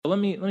Let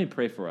me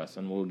pray for us,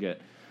 and we'll get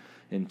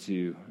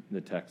into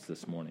the text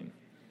this morning.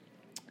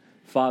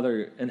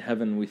 Father in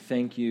heaven, we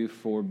thank you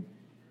for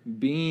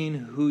being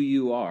who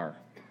you are,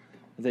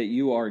 that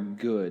you are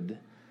good.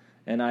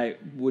 And I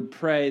would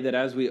pray that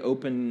as we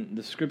open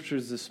the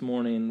scriptures this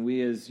morning,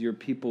 we as your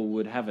people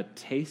would have a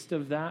taste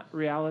of that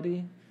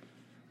reality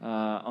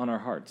on our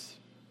hearts,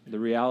 the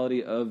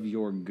reality of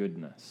your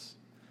goodness.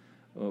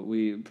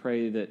 We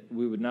pray that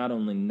we would not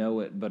only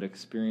know it, but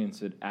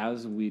experience it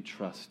as we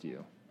trust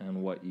you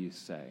and what you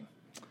say.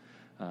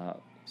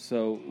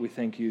 So we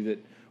thank you that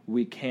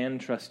we can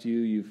trust you.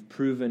 You've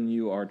proven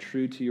you are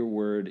true to your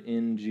word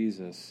in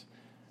Jesus.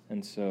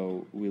 And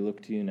so we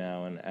look to you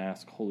now and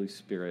ask, Holy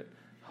Spirit,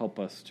 help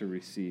us to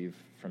receive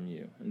from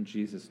you. In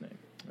Jesus' name,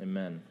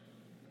 amen.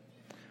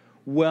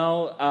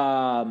 Well,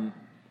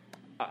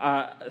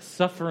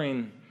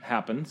 suffering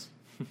happens,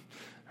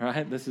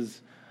 right? This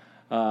is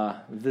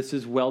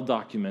well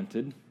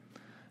documented.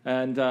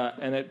 And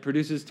it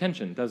produces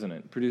tension, doesn't it?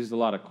 It produces a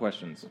lot of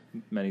questions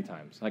many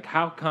times. Like,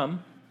 how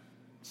come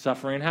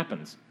suffering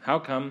happens? How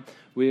come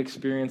we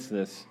experience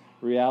this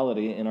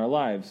reality in our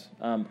lives?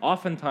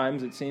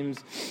 Oftentimes, it seems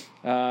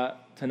to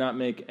not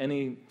make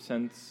any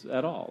sense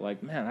at all.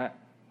 Like, man,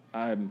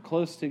 I'm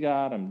close to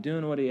God, I'm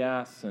doing what he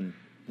asks, and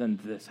then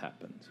this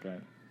happens,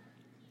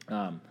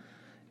 right?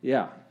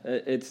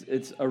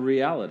 It's a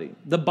reality.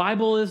 The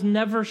Bible is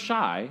never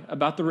shy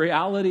about the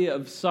reality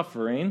of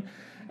suffering.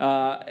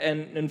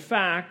 And in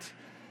fact,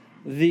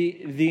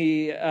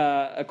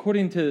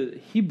 according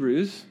to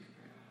Hebrews,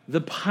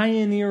 the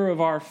pioneer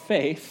of our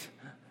faith,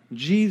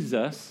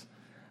 Jesus,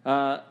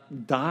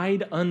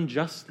 died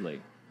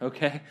unjustly.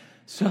 Okay,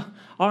 so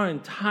our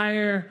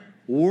entire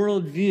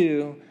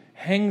worldview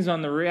hangs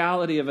on the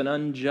reality of an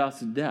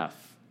unjust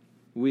death.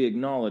 We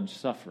acknowledge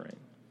suffering.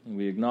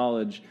 We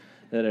acknowledge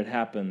that it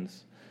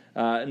happens.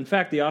 In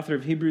fact, the author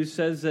of Hebrews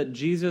says that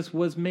Jesus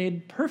was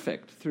made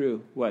perfect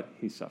through what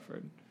he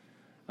suffered.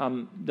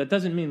 That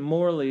doesn't mean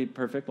morally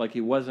perfect, like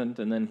he wasn't,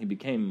 and then he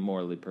became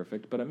morally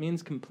perfect, but it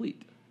means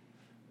complete.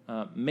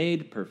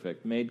 Made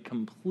perfect, made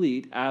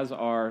complete as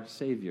our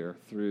Savior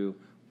through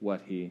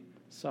what he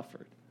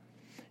suffered.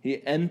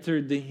 He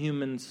entered the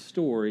human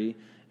story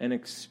and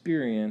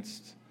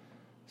experienced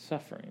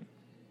suffering.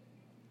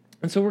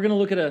 And so we're going to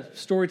look at a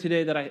story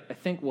today that I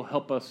think will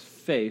help us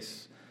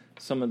face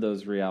some of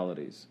those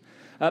realities.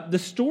 The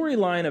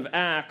storyline of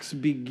Acts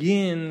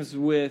begins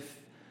with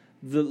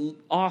the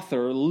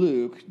author,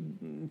 Luke,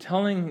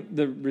 telling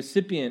the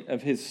recipient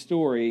of his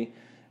story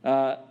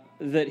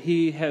that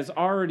he has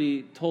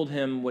already told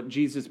him what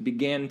Jesus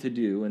began to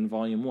do in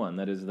Volume 1,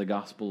 that is the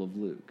Gospel of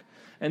Luke.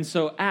 And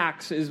so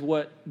Acts is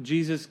what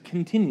Jesus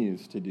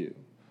continues to do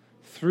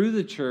through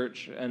the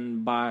church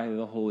and by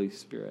the Holy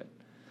Spirit.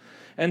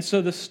 And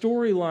so the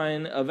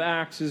storyline of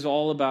Acts is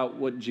all about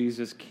what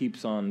Jesus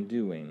keeps on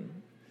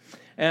doing.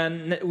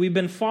 And we've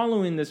been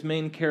following this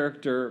main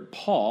character,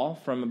 Paul,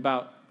 from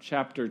about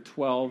chapter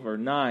 12 or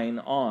 9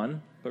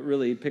 on, but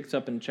really he picks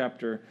up in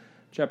chapter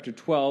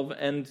 12,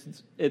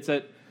 and it's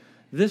at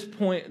this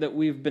point that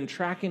we've been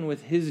tracking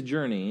with his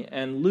journey,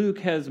 and Luke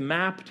has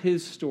mapped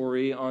his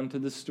story onto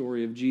the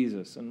story of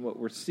Jesus. And what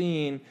we're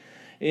seeing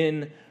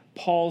in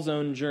Paul's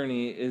own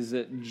journey is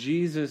that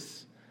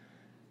Jesus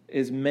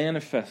is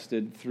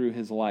manifested through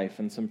his life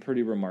in some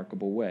pretty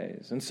remarkable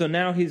ways. And so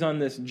now he's on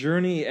this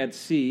journey at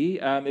sea.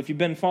 If you've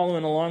been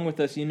following along with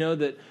us, you know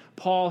that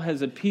Paul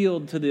has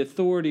appealed to the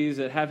authorities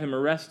that have him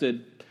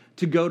arrested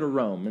to go to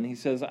Rome. And he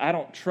says, I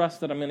don't trust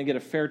that I'm going to get a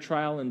fair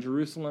trial in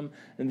Jerusalem,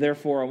 and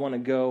therefore I want to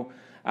go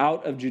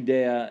out of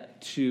Judea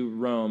to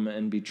Rome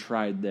and be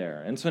tried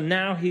there. And so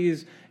now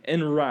he's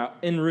en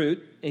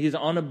route. He's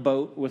on a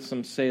boat with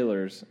some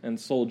sailors and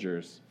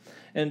soldiers.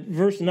 And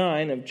verse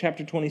 9 of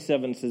chapter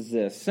 27 says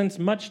this: since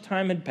much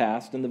time had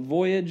passed and the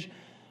voyage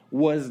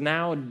was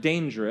now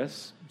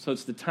dangerous, so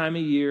it's the time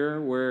of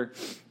year where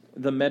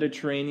the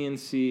Mediterranean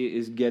Sea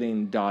is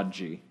getting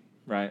dodgy,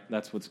 right?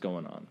 That's what's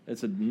going on.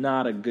 It's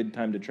not a good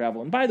time to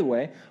travel. And by the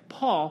way,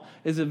 Paul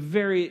is a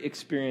very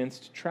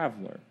experienced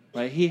traveler,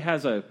 right? He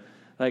has a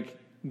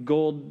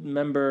gold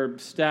member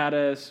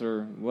status,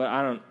 or what,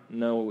 I don't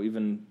know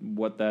even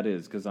what that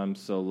is because I'm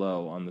so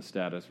low on the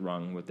status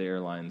rung with the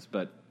airlines,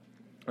 but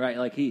right,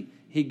 like he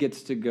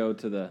gets to go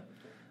to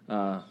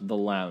the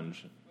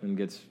lounge and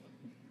gets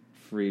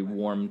free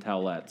warm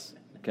towelettes.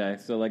 Okay,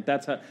 so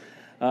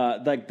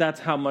that's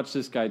how much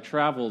this guy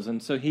travels,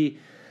 and so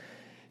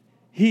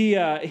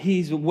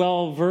he's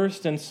well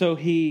versed, and so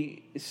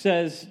he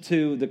says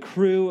to the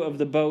crew of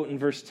the boat in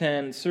verse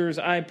 10, "Sirs,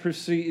 I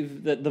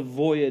perceive that the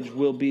voyage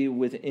will be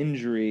with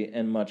injury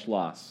and much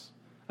loss.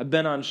 I've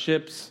been on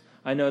ships.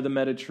 I know the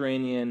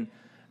Mediterranean.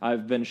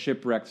 I've been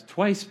shipwrecked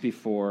twice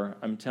before.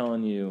 I'm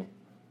telling you,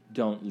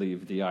 don't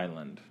leave the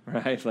island,"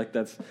 right? Like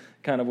that's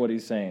kind of what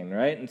he's saying,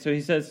 right? And so he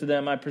says to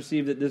them, I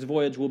perceive that this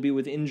voyage will be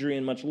with injury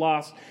and much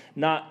loss,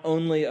 not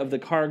only of the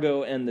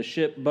cargo and the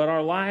ship, but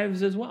our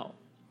lives as well.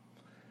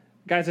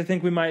 Guys, I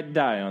think we might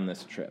die on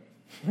this trip.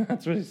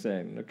 That's what he's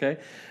saying, okay?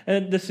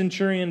 And the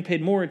centurion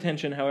paid more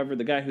attention, however,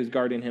 the guy who's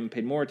guarding him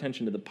paid more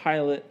attention to the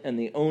pilot and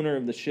the owner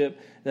of the ship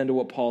than to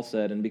what Paul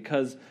said. And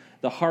because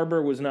the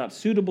harbor was not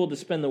suitable to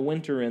spend the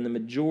winter in, the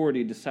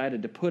majority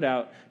decided to put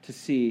out to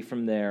sea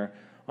from there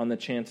on the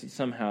chance that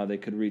somehow they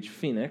could reach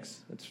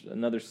Phoenix. It's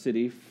another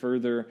city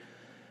further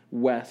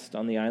west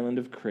on the island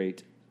of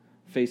Crete,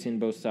 facing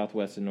both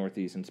southwest and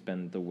northeast, and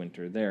spend the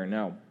winter there.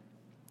 Now,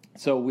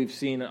 so we've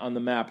seen on the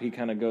map, he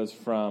kind of goes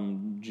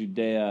from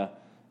Judea.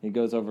 He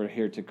goes over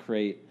here to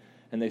Crete,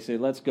 and they say,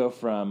 let's go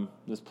from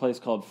this place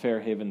called Fair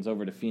Havens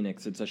over to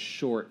Phoenix. It's a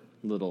short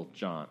little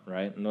jaunt,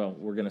 right? And well,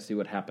 we're going to see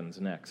what happens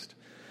next.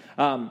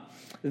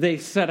 They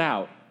set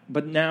out,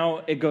 but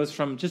now it goes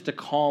from just a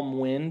calm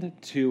wind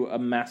to a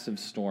massive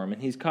storm,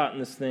 and he's caught in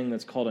this thing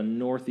that's called a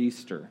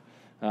northeaster.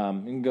 You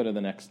can go to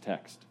the next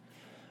text.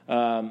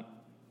 It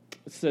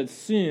said,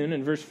 soon,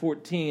 in verse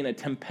 14, a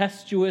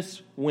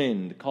tempestuous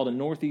wind called a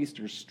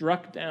northeaster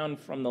struck down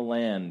from the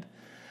land.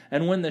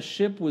 And when the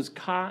ship was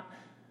caught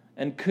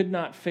and could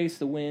not face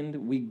the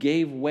wind, we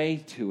gave way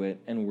to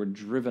it and were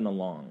driven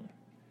along.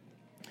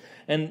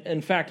 And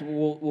in fact,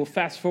 we'll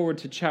fast forward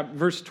to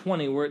verse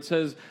 20, where it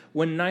says,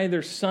 when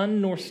neither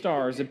sun nor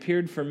stars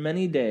appeared for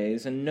many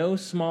days, and no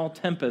small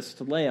tempest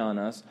lay on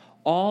us,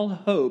 all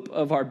hope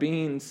of our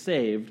being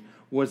saved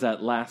was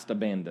at last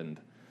abandoned.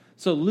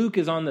 So Luke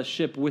is on the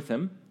ship with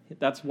him.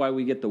 That's why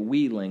we get the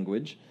we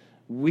language.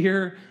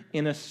 We're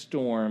in a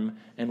storm,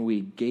 and we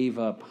gave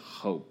up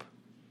hope.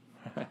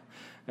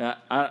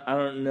 I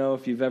don't know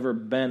if you've ever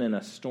been in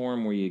a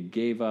storm where you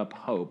gave up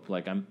hope.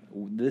 Like,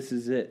 this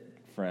is it,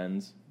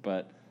 friends,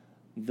 but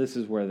this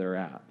is where they're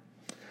at.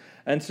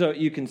 And so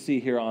you can see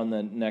here on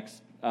the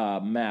next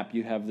map,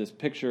 you have this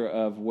picture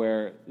of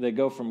where they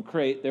go from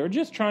Crete. They were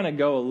just trying to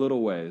go a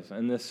little ways,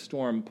 and this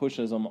storm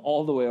pushes them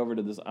all the way over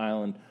to this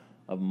island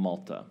of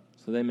Malta.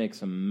 So they make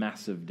some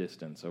massive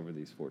distance over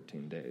these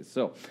 14 days.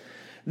 So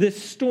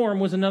this storm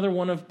was another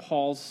one of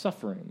Paul's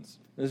sufferings.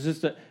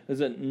 It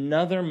was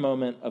another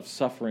moment of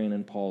suffering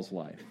in Paul's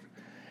life.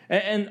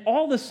 And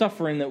all the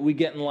suffering that we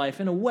get in life,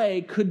 in a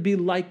way, could be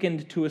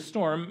likened to a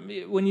storm.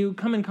 When you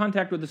come in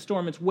contact with a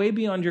storm, it's way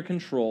beyond your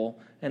control,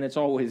 and it's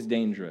always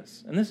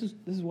dangerous. And this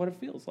is what it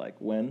feels like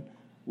when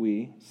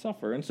we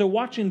suffer. And so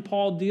watching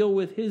Paul deal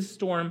with his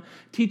storm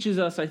teaches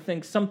us, I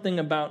think, something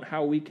about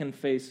how we can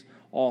face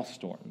all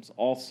storms,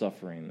 all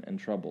suffering and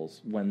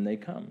troubles when they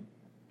come.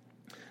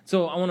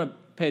 So I want to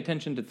pay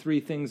attention to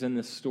three things in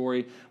this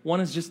story. One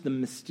is just the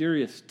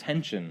mysterious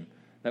tension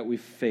that we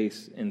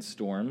face in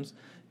storms.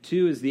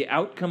 Two is the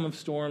outcome of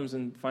storms,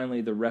 and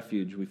finally, the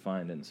refuge we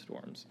find in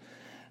storms.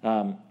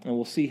 And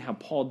we'll see how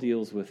Paul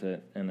deals with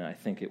it, and I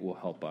think it will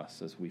help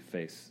us as we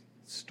face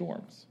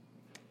storms,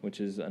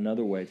 which is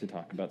another way to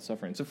talk about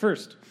suffering. So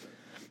first,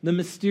 the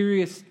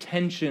mysterious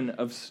tension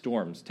of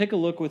storms. Take a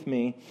look with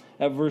me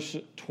at verse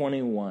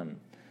 21.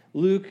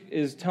 Luke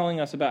is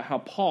telling us about how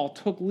Paul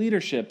took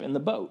leadership in the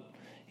boat.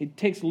 He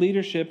takes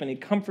leadership and he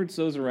comforts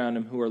those around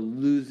him who are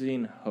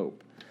losing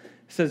hope.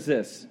 He says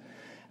this,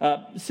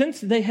 since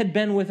they had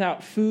been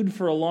without food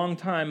for a long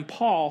time,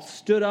 Paul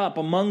stood up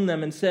among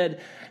them and said,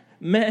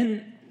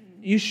 men,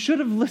 you should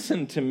have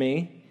listened to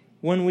me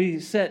when we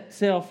set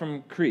sail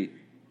from Crete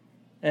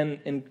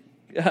and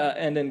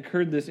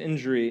incurred this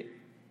injury.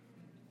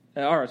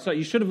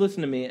 You should have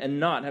listened to me and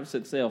not have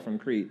set sail from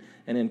Crete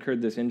and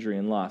incurred this injury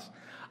and loss.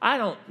 I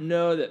don't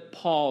know that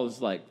Paul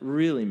is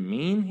really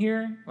mean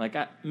here.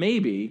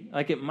 Maybe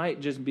it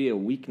might just be a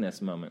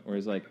weakness moment where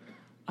he's like,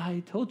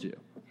 I told you.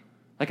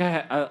 I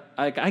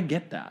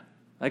get that.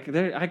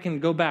 I can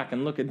go back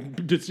and look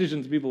at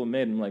decisions people have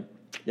made and I'm like,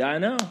 yeah, I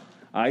know.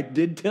 I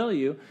did tell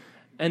you.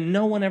 And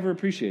no one ever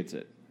appreciates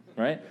it,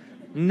 right?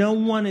 No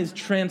one is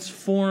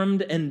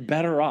transformed and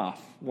better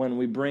off when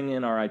we bring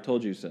in our I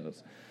told you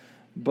so's.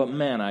 But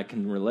man, I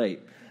can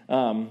relate.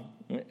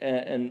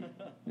 And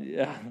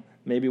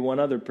maybe one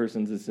other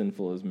person's as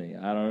sinful as me.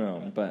 I don't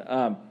know.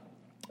 But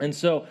and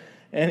so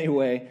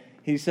anyway,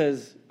 he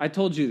says, I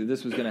told you that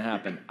this was going to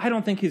happen. I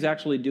don't think he's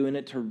actually doing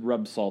it to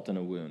rub salt in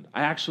a wound.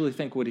 I actually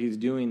think what he's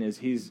doing is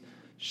he's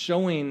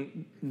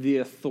showing the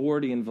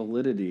authority and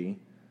validity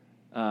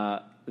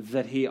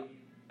that he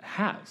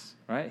has,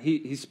 right?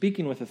 He's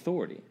speaking with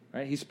authority,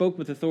 right? He spoke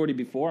with authority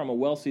before. I'm a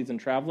well-seasoned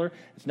traveler.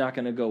 It's not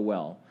going to go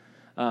well.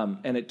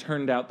 And it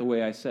turned out the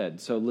way I said.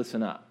 So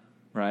listen up,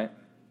 right?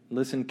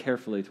 Listen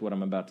carefully to what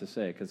I'm about to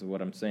say, because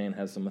what I'm saying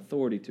has some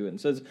authority to it. And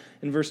it says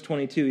in verse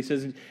 22, he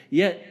says,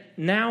 yet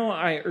now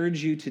I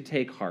urge you to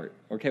take heart.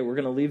 Okay, we're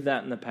going to leave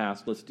that in the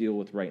past. Let's deal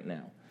with right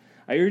now.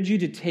 I urge you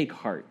to take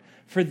heart,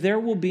 for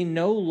there will be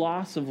no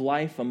loss of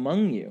life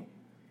among you,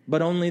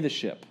 but only the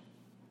ship.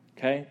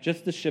 Okay,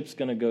 just the ship's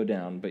going to go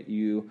down, but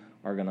you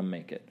are going to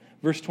make it.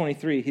 Verse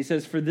 23, he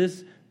says, for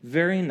this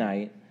very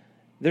night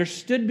there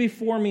stood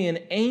before me an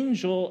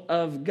angel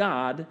of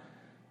God,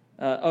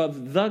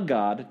 of the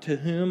God to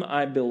whom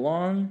I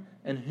belong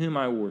and whom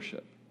I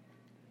worship.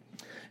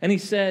 And he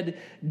said,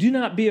 do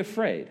not be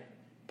afraid,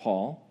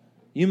 Paul.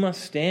 You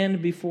must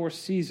stand before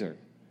Caesar.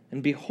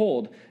 And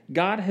behold,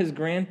 God has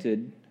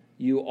granted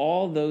you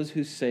all those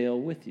who sail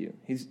with you.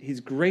 He's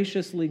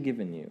graciously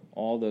given you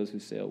all those who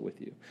sail with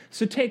you.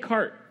 So take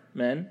heart,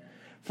 men,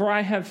 for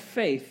I have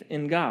faith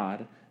in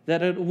God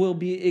that it will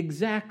be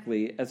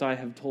exactly as I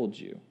have told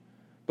you.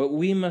 But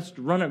we must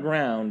run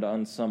aground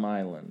on some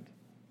island.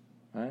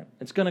 Right?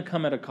 It's going to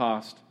come at a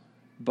cost,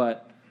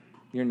 but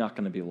you're not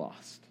going to be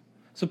lost.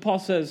 So Paul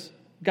says,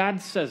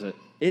 God says it.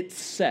 It's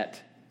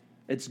set.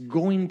 It's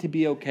going to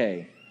be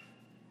okay.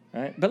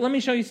 Right? But let me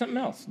show you something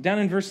else. Down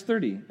in verse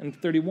 30 and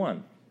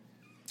 31,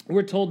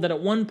 we're told that at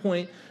one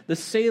point the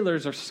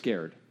sailors are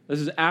scared. This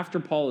is after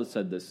Paul has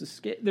said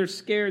this. They're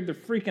scared, they're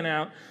freaking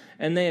out,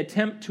 and they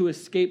attempt to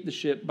escape the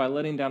ship by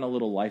letting down a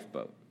little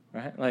lifeboat.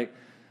 Right?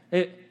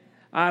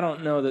 I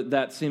don't know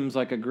that seems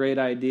like a great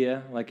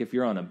idea. Like if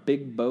you're on a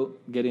big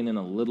boat, getting in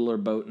a littler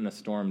boat in a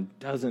storm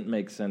doesn't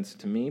make sense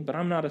to me, but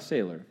I'm not a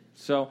sailor.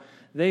 So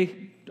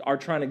they are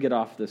trying to get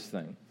off this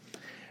thing.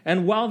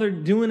 And while they're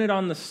doing it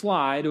on the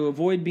sly to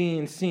avoid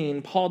being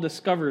seen, Paul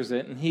discovers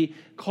it, and he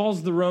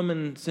calls the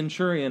Roman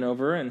centurion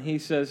over, and he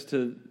says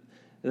to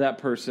that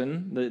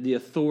person, the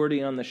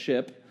authority on the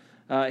ship,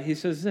 he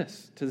says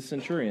this to the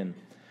centurion,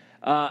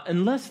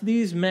 unless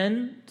these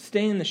men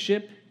stay in the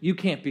ship, you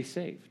can't be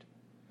saved.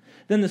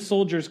 Then the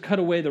soldiers cut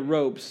away the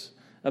ropes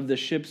of the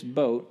ship's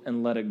boat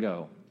and let it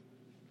go.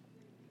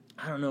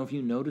 I don't know if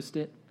you noticed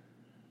it,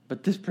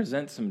 but this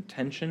presents some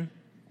tension.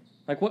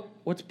 Like,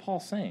 what's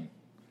Paul saying?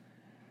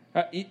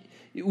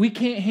 We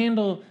can't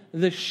handle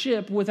the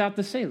ship without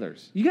the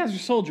sailors. You guys are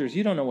soldiers.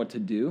 You don't know what to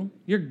do.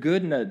 You're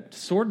good in a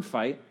sword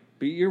fight,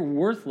 but you're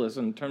worthless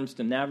in terms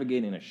to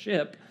navigating a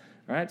ship.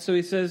 All right? So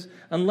he says,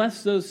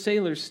 unless those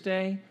sailors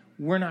stay,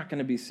 we're not going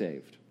to be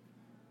saved.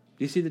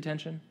 Do you see the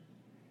tension?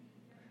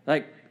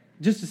 Like,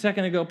 just a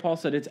second ago, Paul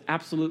said it's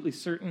absolutely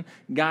certain.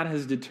 God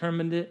has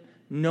determined it.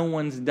 No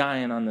one's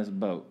dying on this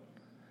boat.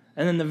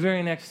 And then the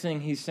very next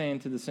thing he's saying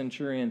to the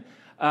centurion,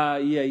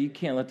 you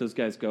can't let those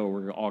guys go.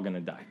 We're all going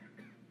to die.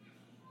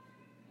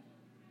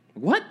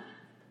 What?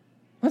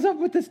 What's up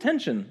with this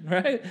tension,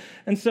 right?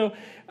 And so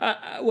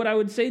what I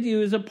would say to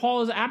you is that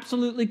Paul is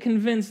absolutely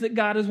convinced that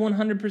God is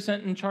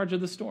 100% in charge of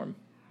the storm.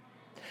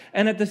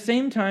 And at the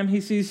same time, he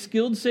sees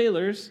skilled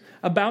sailors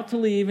about to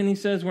leave, and he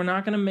says, we're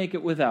not going to make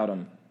it without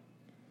them.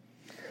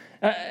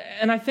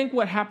 And I think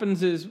what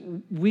happens is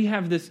we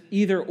have this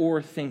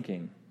either-or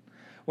thinking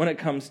when it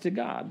comes to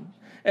God.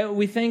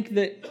 We think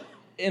that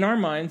in our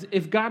minds,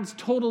 if God's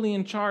totally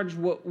in charge,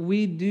 what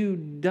we do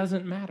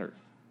doesn't matter.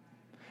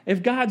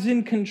 If God's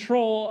in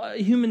control,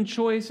 human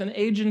choice and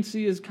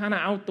agency is kind of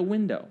out the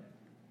window.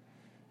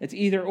 It's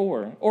either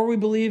or. Or we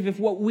believe if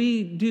what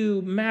we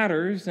do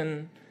matters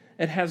and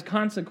it has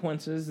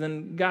consequences,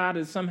 then God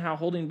is somehow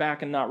holding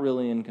back and not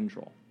really in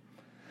control.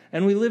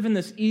 And we live in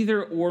this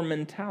either or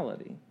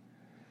mentality.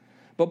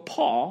 But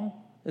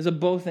Paul is a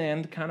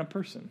both-and kind of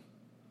person.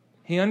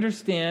 He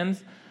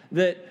understands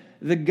that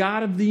the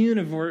God of the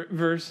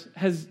universe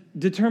has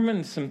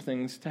determined some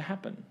things to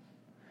happen.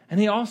 And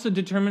he also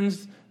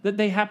determines that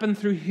they happen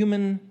through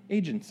human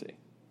agency.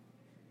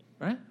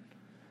 Right?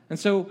 And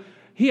so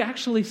he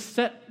actually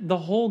set the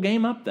whole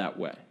game up that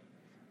way,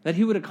 that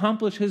he would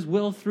accomplish his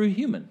will through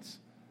humans.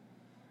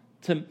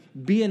 To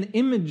be an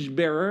image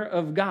bearer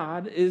of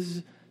God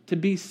is to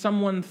be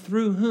someone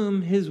through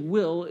whom his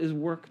will is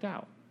worked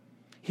out.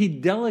 He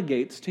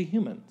delegates to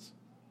humans.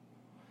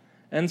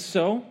 And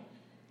so,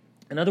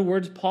 in other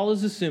words, Paul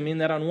is assuming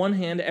that on one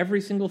hand,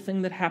 every single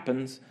thing that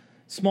happens,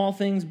 small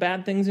things,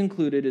 bad things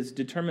included, is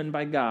determined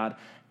by God,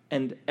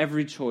 and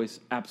every choice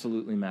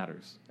absolutely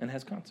matters and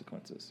has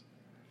consequences.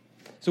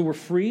 So we're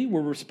free,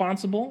 we're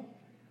responsible,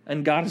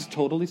 and God is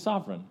totally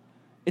sovereign.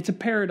 It's a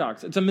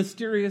paradox. It's a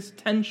mysterious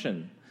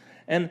tension.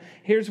 And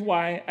here's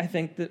why I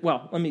think that,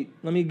 well, let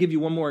me give you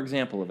one more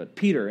example of it.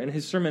 Peter, in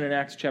his sermon in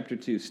Acts chapter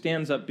 2,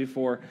 stands up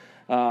before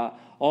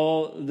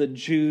all the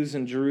Jews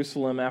in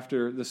Jerusalem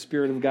after the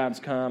Spirit of God's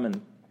come,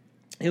 and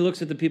he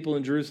looks at the people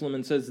in Jerusalem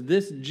and says,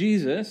 this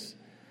Jesus,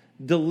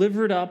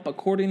 delivered up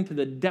according to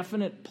the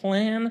definite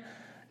plan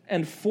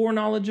and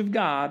foreknowledge of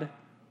God,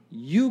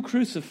 you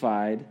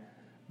crucified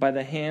by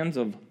the hands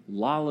of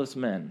lawless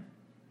men.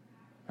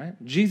 Right?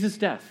 Jesus'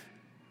 death,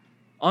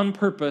 on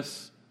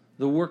purpose,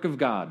 the work of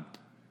God.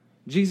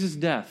 Jesus'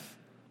 death,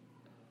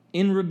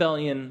 in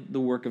rebellion, the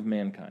work of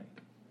mankind.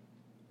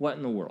 What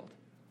in the world?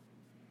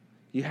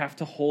 You have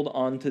to hold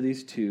on to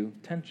these two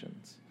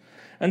tensions.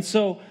 And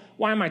so,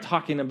 why am I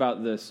talking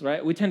about this,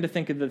 right? We tend to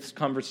think of this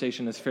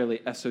conversation as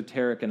fairly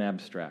esoteric and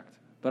abstract.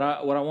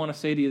 But what I want to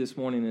say to you this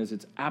morning is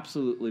it's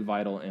absolutely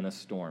vital in a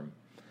storm.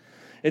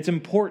 It's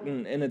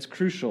important and it's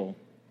crucial,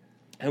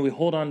 and we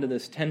hold on to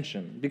this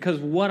tension because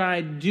what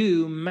I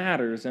do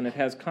matters and it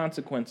has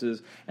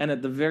consequences, and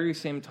at the very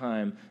same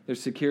time, there's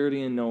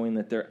security in knowing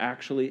that there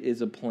actually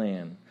is a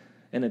plan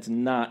and it's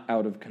not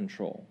out of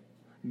control.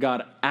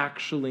 God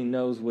actually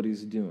knows what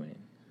he's doing.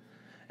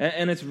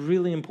 And it's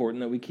really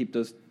important that we keep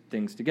those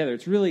things together.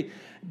 It's really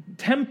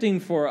tempting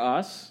for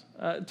us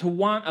to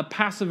want a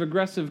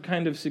passive-aggressive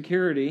kind of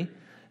security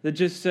that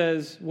just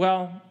says,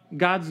 well,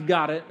 God's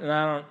got it, and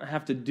I don't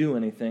have to do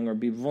anything or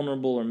be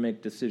vulnerable or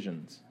make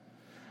decisions.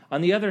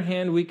 On the other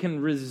hand, we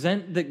can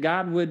resent that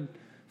God would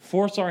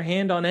force our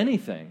hand on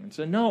anything and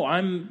say, no,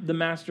 I'm the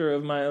master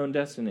of my own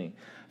destiny.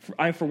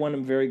 I, for one,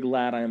 am very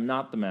glad I am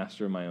not the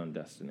master of my own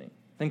destiny.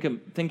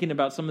 Thinking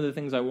about some of the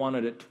things I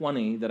wanted at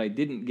 20 that I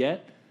didn't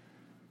get,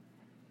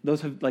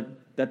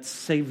 that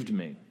saved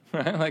me.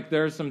 Right? Like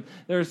there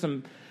are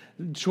some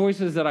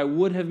choices that I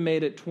would have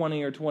made at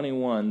 20 or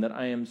 21 that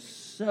I am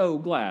so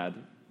glad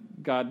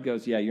God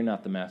goes, yeah, you're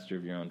not the master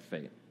of your own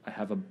fate. I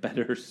have a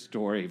better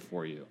story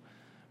for you.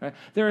 Right?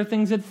 There are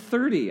things at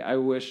 30 I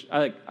wished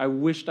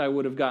I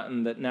would have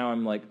gotten that now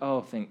I'm like,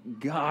 oh, thank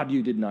God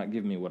you did not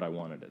give me what I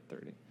wanted at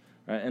 30.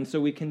 Right? And so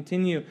we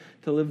continue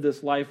to live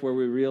this life where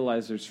we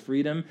realize there's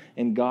freedom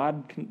and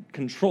God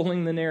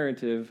controlling the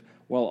narrative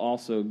while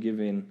also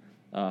giving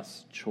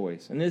us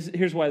choice. And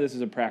here's why this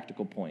is a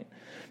practical point.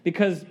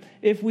 Because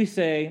if we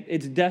say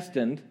it's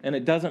destined and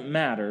it doesn't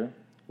matter,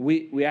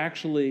 we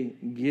actually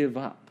give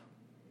up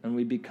and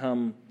we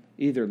become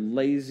either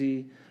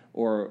lazy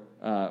or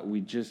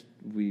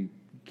we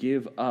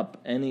give up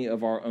any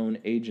of our own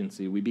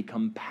agency. We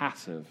become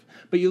passive.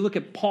 But you look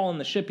at Paul in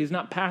the ship, he's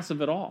not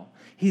passive at all.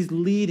 He's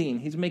leading.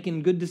 He's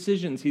making good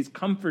decisions. He's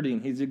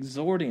comforting. He's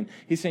exhorting.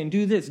 He's saying,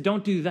 do this,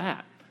 don't do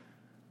that.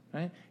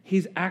 Right?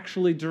 He's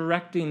actually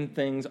directing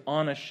things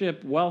on a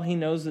ship while he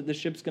knows that the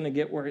ship's going to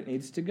get where it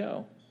needs to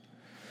go.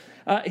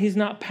 He's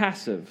not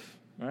passive.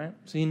 Right?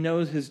 So he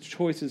knows his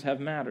choices have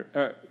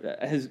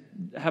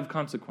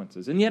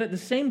consequences. And yet at the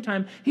same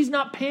time, he's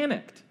not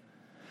panicked.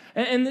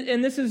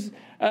 And this is,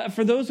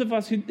 for those of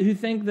us who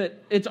think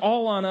that it's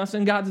all on us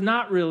and God's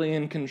not really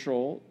in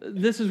control,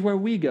 this is where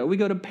we go. We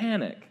go to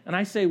panic. And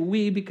I say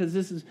we because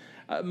this is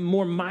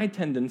more my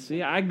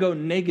tendency. I go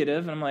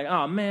negative, and I'm like,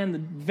 oh man, the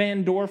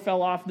van door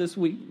fell off this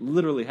week.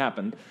 Literally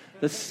happened.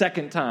 The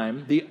second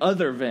time, the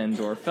other van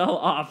door fell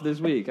off this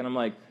week. And I'm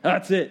like,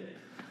 that's it.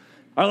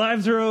 Our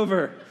lives are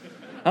over.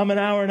 I'm an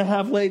hour and a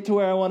half late to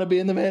where I want to be,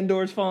 and the van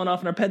door's falling off,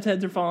 and our pets'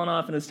 heads are falling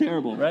off, and it's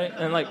terrible, right?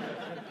 And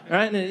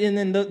right? And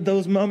then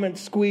those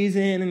moments squeeze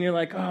in, and you're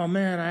like, oh,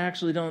 man, I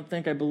actually don't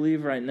think I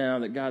believe right now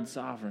that God's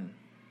sovereign,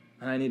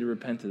 and I need to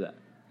repent of that,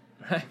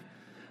 right?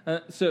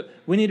 So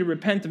we need to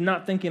repent of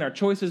not thinking our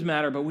choices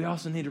matter, but we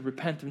also need to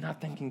repent of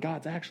not thinking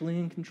God's actually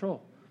in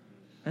control.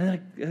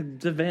 And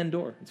it's a van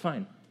door. It's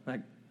fine.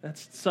 That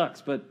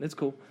sucks, but it's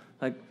cool.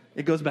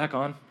 It goes back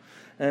on.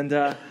 And,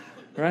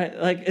 right?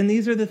 And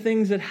these are the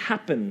things that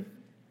happen.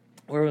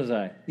 Where was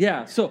I?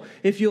 Yeah, so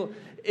if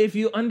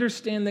you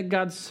understand that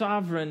God's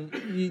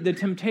sovereign, the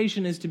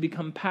temptation is to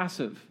become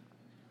passive.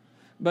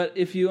 But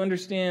if you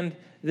understand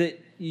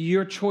that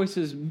your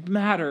choices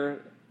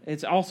matter,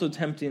 it's also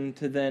tempting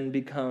to then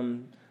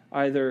become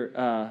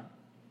either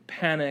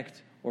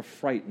panicked or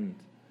frightened.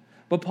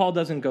 But Paul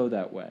doesn't go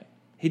that way.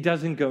 He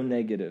doesn't go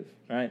negative,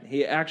 right?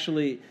 He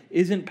actually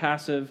isn't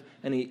passive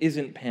and he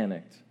isn't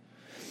panicked.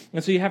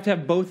 And so you have to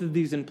have both of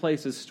these in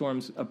place as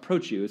storms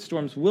approach you.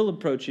 Storms will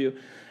approach you,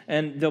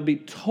 and they'll be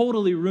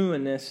totally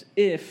ruinous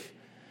if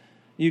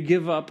you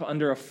give up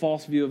under a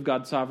false view of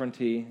God's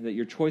sovereignty that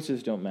your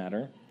choices don't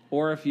matter,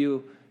 or if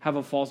you have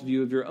a false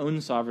view of your own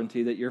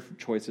sovereignty that your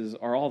choices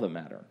are all that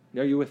matter.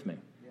 Are you with me?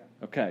 Yeah.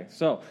 Okay,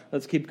 so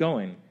let's keep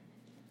going.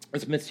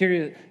 This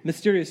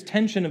mysterious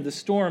tension of the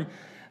storm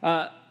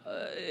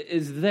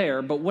is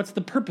there, but what's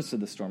the purpose of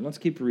the storm? Let's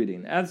keep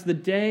reading. As the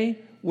day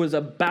was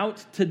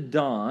about to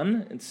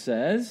dawn, it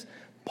says,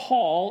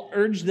 Paul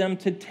urged them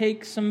to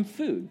take some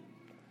food,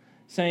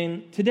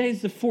 saying,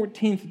 today's the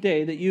 14th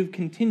day that you've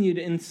continued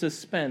in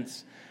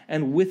suspense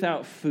and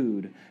without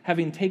food,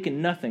 having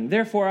taken nothing.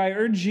 Therefore, I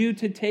urge you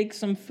to take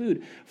some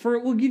food, for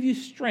it will give you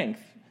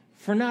strength,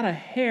 for not a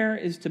hair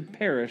is to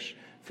perish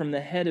from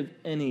the head of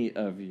any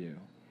of you.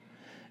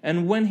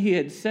 And when he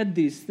had said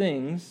these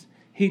things,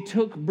 he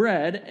took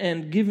bread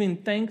and, giving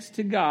thanks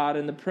to God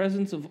in the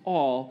presence of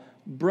all,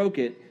 broke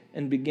it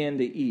and began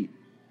to eat,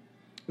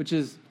 which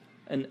is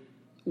an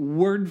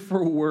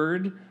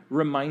word-for-word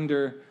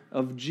reminder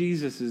of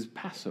Jesus'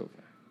 Passover,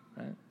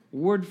 right?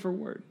 Word for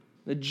word.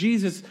 That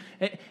Jesus,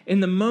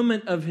 in the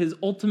moment of his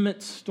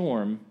ultimate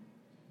storm,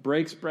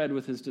 breaks bread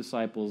with his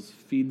disciples,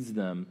 feeds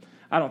them.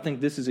 I don't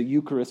think this is a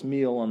Eucharist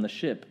meal on the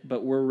ship,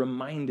 but we're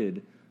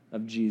reminded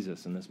of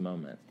Jesus in this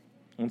moment.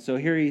 And so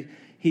here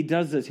he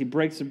does this. He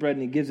breaks the bread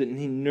and he gives it, and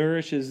he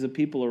nourishes the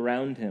people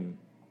around him,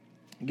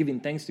 giving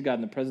thanks to God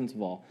in the presence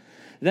of all.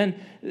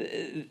 Then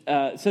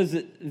it says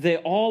that they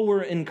all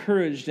were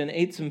encouraged and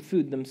ate some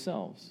food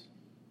themselves.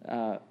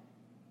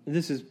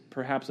 This is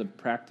perhaps a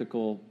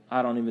practical,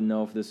 I don't even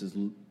know if this is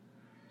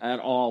at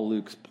all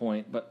Luke's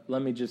point, but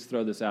let me just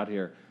throw this out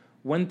here.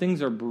 When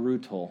things are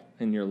brutal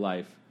in your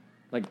life,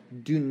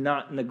 do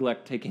not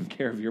neglect taking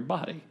care of your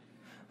body.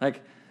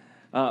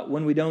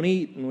 When we don't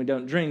eat and we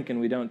don't drink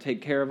and we don't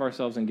take care of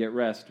ourselves and get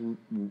rest,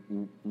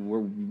 we're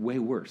way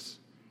worse.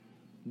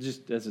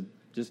 Just as an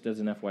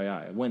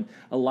FYI. When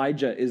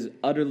Elijah is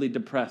utterly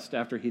depressed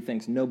after he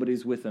thinks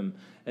nobody's with him,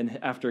 and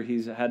after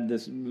he's had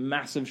this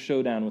massive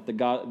showdown with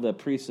the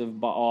priests of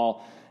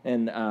Baal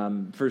in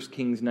 1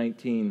 Kings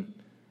 19,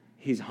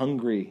 he's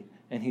hungry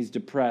and he's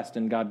depressed,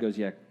 and God goes,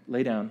 yeah,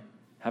 lay down,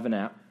 have a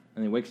nap,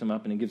 And he wakes them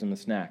up and he gives them a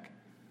snack.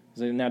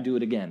 So now do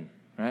it again,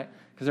 right?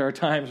 Because there are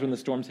times when the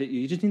storms hit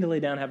you. You just need to lay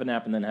down, have a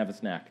nap, and then have a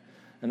snack.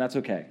 And that's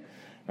okay.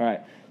 All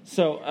right.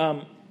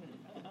 So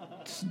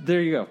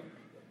there you go.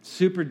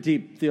 Super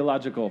deep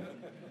theological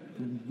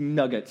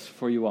nuggets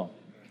for you all.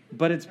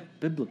 But it's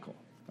biblical,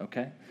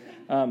 okay?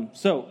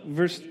 So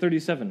verse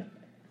 37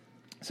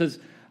 says,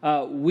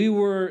 we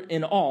were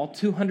in all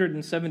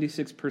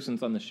 276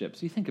 persons on the ship.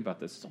 So you think about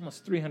this. It's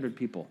almost 300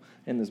 people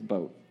in this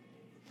boat.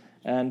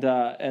 And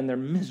they're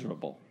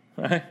miserable,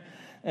 right?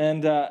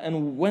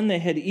 And when they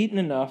had eaten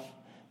enough,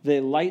 they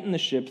lightened the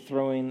ship,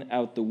 throwing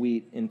out the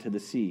wheat into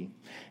the sea.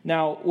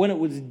 Now, when it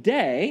was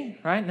day,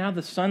 right, now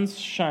the sun's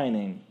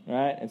shining,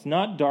 right? It's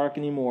not dark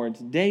anymore.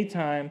 It's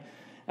daytime.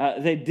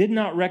 They did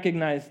not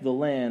recognize the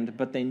land,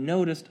 but they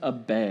noticed a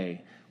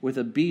bay with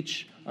a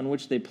beach on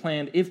which they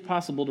planned, if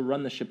possible, to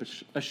run the ship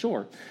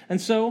ashore. And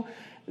so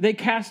they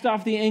cast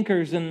off the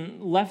anchors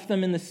and left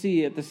them in the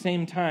sea at the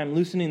same time,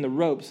 loosening the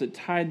ropes that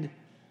tied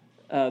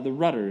the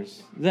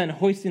rudders. Then,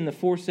 hoisting the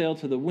foresail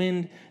to the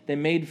wind, they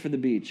made for the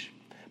beach.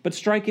 But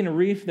striking a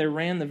reef, they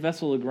ran the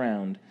vessel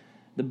aground.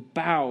 The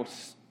bow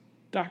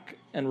stuck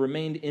and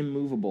remained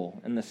immovable,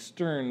 and the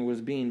stern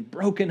was being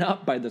broken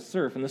up by the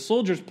surf. And the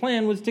soldiers'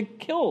 plan was to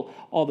kill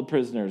all the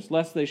prisoners,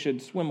 lest they should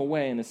swim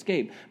away and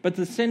escape. But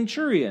the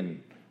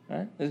centurion,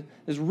 right,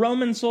 this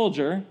Roman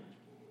soldier,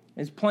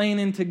 is playing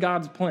into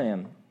God's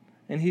plan.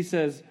 And he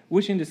says,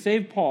 wishing to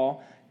save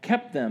Paul,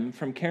 kept them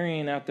from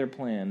carrying out their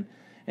plan.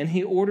 And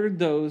he ordered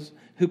those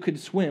who could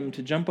swim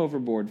to jump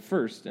overboard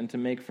first and to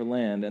make for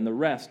land, and the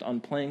rest on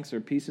planks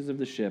or pieces of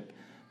the ship,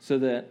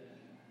 so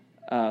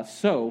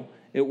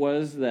it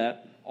was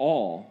that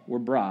all were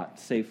brought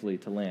safely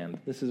to land.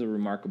 This is a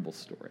remarkable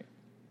story.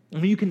 I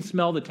mean, you can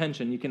smell the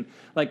tension. You can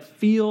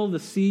feel the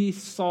sea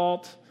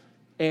salt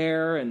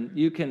air, and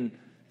you can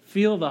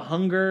feel the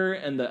hunger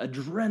and the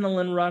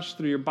adrenaline rush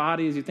through your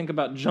body as you think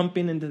about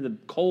jumping into the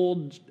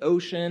cold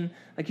ocean.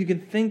 You can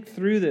think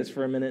through this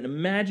for a minute and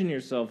imagine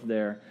yourself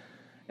there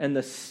and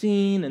the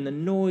scene and the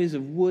noise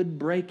of wood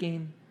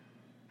breaking.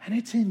 And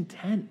it's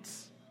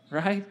intense,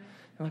 right?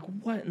 And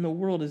what in the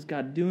world is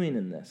God doing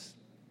in this?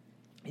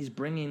 He's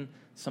bringing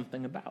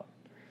something about.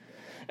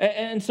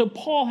 And so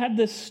Paul had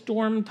this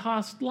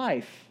storm-tossed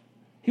life.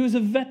 He was a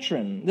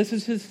veteran. This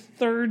is his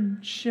third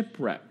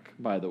shipwreck,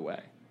 by the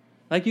way.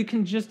 You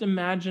can just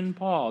imagine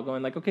Paul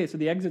going okay, so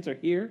the exits are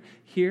here,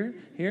 here,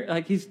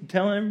 here. He's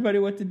telling everybody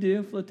what to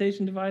do.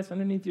 Flotation device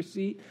underneath your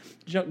seat.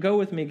 Go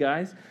with me,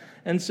 guys.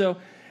 And so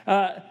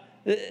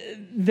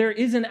there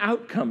is an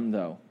outcome,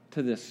 though,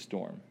 to this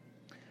storm.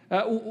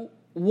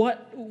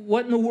 What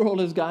in the world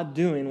is God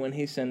doing when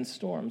he sends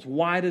storms?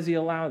 Why does he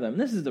allow them?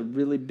 This is a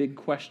really big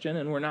question,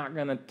 and we're not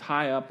going to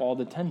tie up all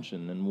the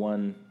tension in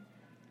one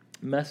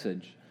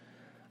message.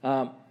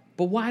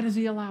 But why does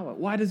he allow it?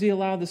 Why does he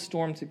allow the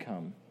storm to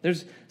come?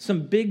 There's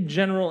some big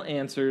general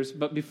answers,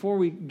 but before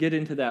we get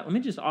into that, let me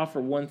just offer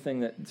one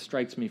thing that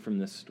strikes me from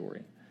this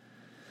story.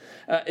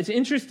 It's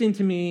interesting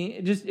to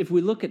me, just if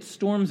we look at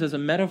storms as a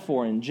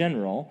metaphor in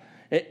general,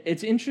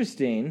 it's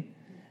interesting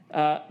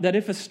that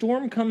if a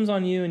storm comes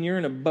on you and you're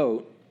in a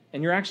boat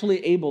and you're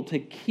actually able to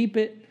keep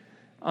it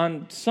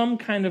on some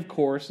kind of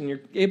course and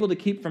you're able to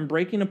keep from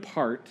breaking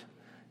apart,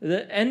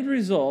 the end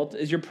result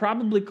is you're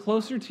probably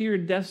closer to your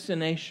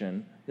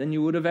destination than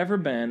you would have ever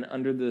been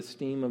under the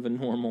steam of a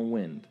normal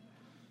wind.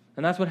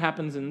 And that's what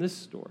happens in this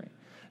story.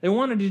 They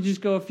wanted to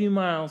just go a few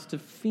miles to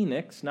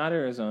Phoenix, not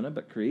Arizona,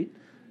 but Crete,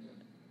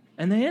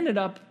 and they ended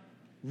up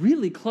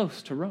really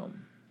close to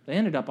Rome. They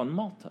ended up on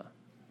Malta.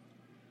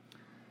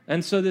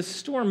 And so this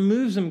storm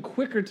moves them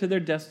quicker to their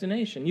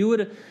destination. You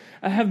would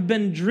have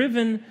been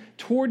driven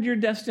toward your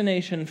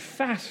destination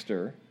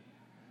faster,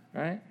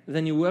 right,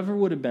 than you ever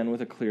would have been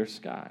with a clear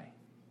sky.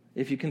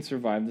 If you can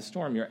survive the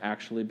storm, you're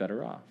actually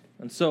better off.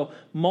 And so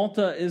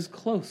Malta is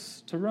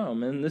close to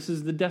Rome, and this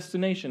is the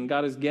destination.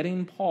 God is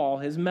getting Paul,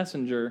 his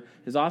messenger,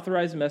 his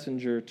authorized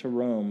messenger, to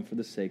Rome for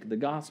the sake of the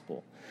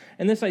gospel.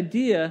 And this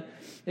idea,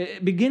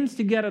 it begins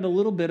to get at a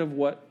little bit of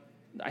what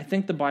I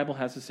think the Bible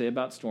has to say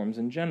about storms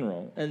in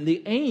general. And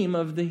the aim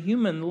of the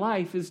human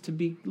life is to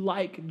be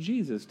like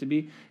Jesus, to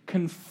be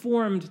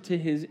conformed to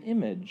his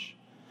image.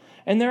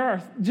 And there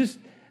are just,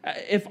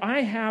 if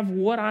I have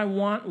what I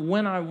want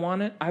when I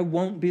want it, I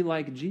won't be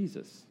like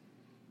Jesus.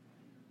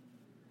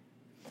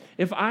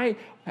 If I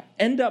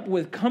end up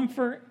with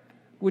comfort,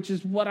 which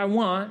is what I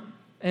want,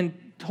 and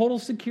total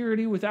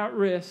security without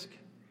risk,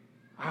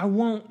 I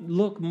won't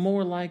look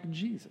more like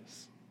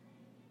Jesus.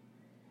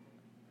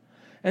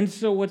 And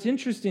so what's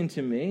interesting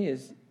to me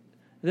is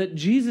that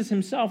Jesus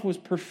himself was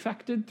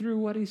perfected through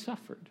what he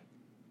suffered.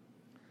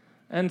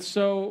 And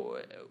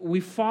so we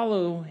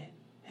follow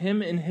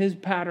him in his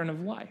pattern of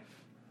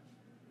life.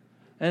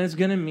 And it's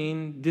going to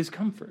mean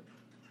discomfort.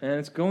 And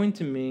it's going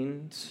to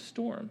mean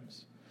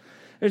storms.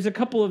 There's a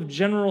couple of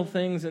general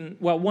things,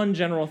 one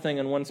general thing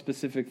and one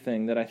specific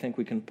thing that I think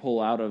we can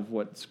pull out of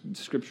what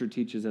Scripture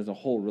teaches as a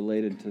whole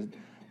related to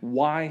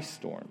why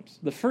storms.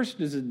 The first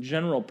is a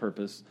general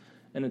purpose,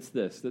 and it's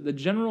this, that the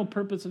general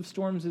purpose of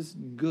storms is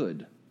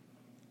good.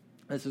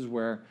 This is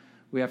where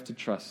we have to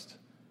trust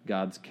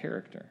God's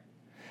character.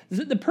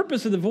 The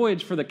purpose of the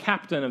voyage for the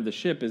captain of the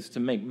ship is to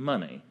make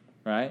money,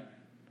 right?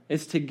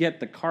 It's to get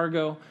the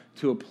cargo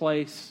to a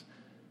place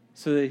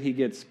so that he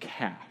gets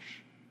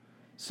cash.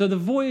 So the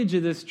voyage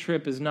of this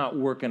trip is not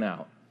working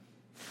out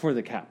for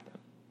the captain,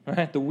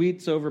 right? The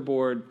wheat's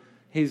overboard.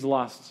 He's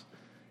lost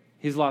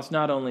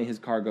not only his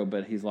cargo,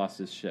 but he's lost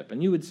his ship.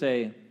 And you would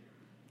say,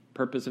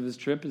 purpose of his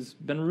trip has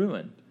been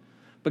ruined.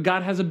 But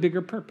God has a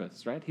bigger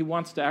purpose, right? He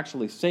wants to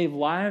actually save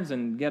lives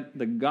and get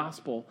the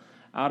gospel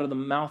out of the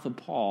mouth of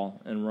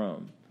Paul in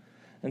Rome.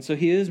 And so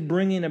he is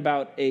bringing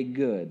about a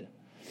good.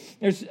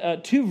 There's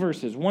two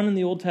verses, one in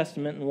the Old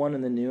Testament and one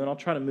in the New, and I'll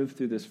try to move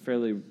through this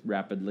fairly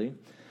rapidly.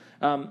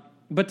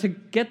 But to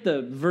get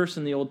the verse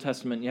in the Old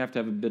Testament, you have to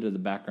have a bit of the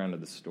background of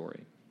the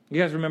story.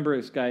 You guys remember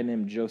this guy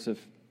named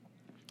Joseph?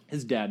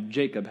 His dad,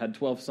 Jacob, had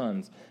 12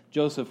 sons.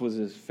 Joseph was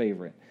his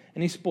favorite,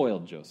 and he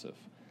spoiled Joseph.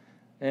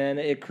 And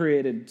it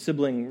created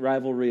sibling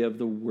rivalry of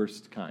the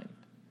worst kind.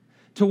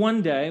 To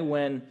one day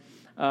when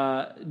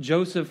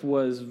Joseph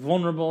was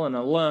vulnerable and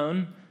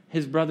alone,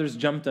 his brothers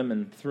jumped him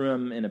and threw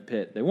him in a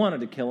pit. They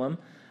wanted to kill him,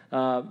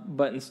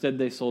 but instead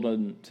they sold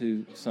him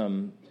to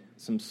some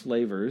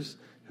slavers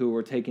who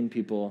were taking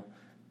people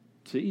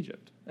to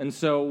Egypt. And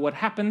so what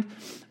happened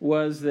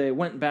was they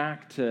went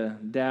back to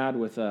Dad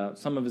with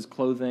some of his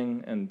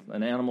clothing and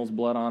an animal's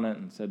blood on it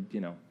and said,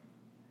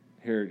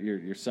 here,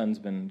 your son's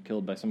been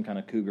killed by some kind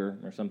of cougar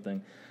or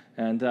something.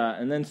 And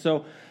then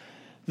so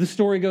the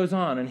story goes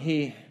on, and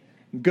he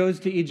goes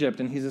to Egypt,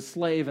 and he's a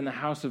slave in the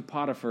house of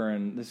Potiphar,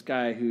 and this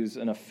guy who's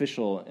an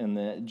official in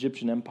the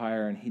Egyptian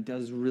empire, and he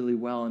does really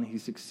well, and he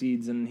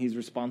succeeds, and he's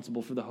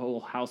responsible for the whole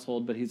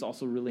household, but he's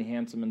also really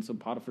handsome, and so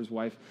Potiphar's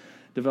wife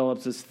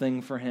develops this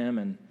thing for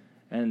him,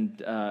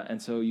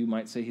 and so you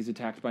might say he's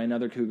attacked by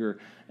another cougar,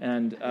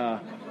 and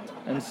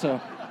so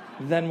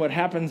then what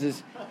happens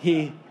is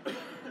he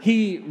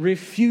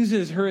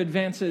refuses her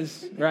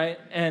advances, right?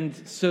 And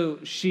so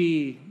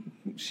she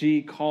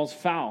calls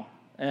foul,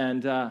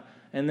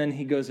 and then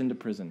he goes into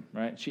prison,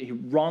 right? She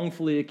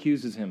wrongfully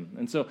accuses him.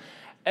 And so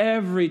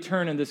every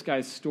turn in this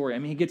guy's story,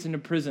 he gets into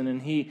prison,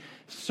 and he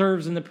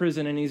serves in the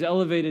prison, and he's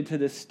elevated to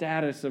this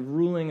status of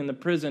ruling in the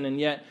prison, and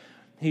yet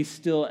he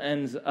still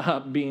ends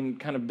up being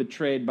kind of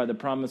betrayed by the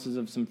promises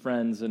of some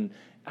friends. And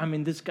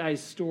this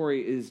guy's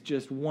story is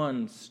just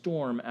one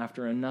storm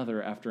after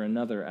another, after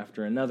another,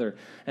 after another.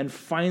 And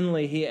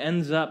finally, he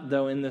ends up,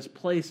 though, in this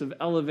place of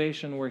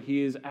elevation where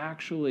he is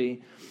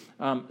actually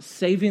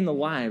saving the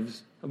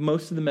lives of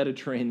most of the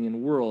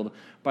Mediterranean world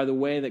by the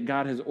way that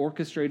God has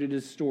orchestrated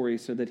his story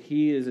so that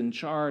he is in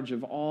charge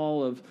of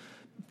all of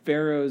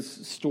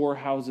Pharaoh's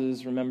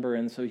storehouses, remember,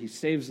 and so he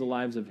saves the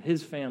lives of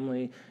his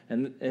family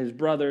and his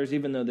brothers,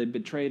 even though they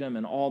betrayed him,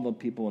 and all the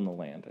people in the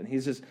land. And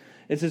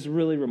it's this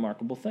really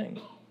remarkable thing.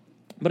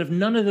 But if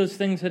none of those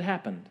things had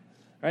happened,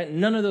 right,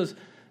 none of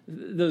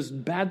those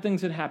bad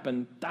things had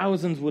happened,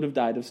 thousands would have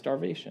died of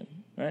starvation,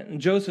 right? And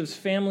Joseph's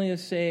family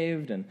is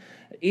saved, and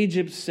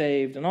Egypt's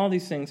saved, and all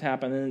these things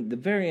happen. And at the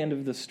very end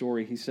of the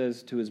story, he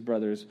says to his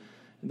brothers,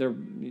 they're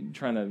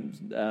trying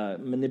to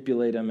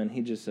manipulate him, and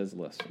he just says,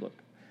 listen, look,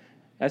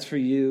 as for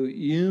you,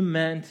 you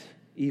meant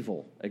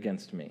evil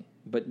against me,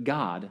 but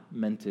God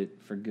meant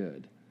it for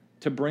good,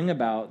 to bring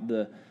about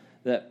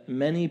that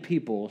many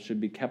people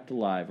should be kept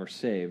alive or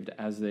saved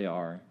as they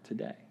are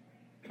today.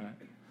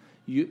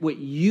 Right? What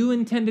you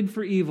intended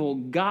for evil,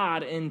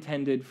 God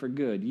intended for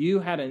good. You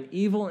had an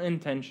evil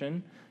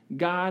intention.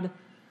 God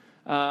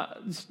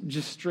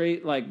just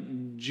straight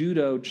like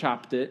judo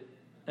chopped it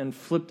and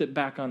flipped it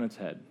back on its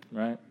head,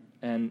 right?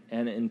 And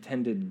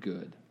intended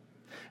good.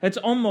 It's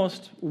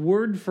almost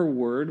word for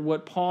word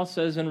what Paul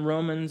says in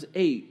Romans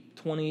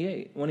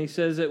 8:28, when he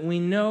says that we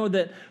know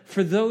that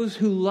for those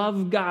who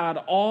love God,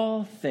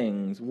 all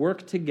things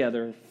work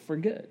together for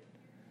good.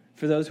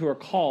 For those who are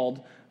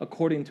called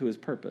according to his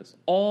purpose.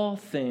 All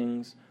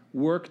things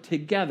work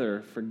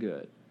together for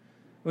good.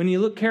 When you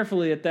look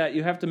carefully at that,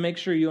 you have to make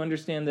sure you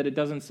understand that it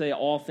doesn't say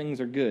all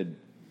things are good.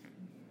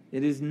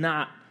 It is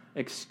not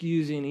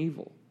excusing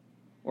evil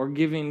or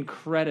giving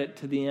credit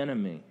to the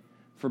enemy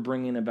for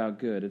bringing about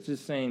good. It's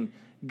just saying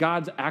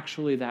God's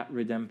actually that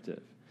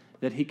redemptive,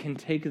 that he can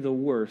take the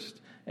worst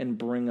and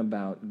bring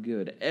about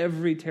good.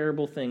 Every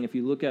terrible thing, if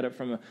you look at it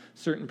from a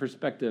certain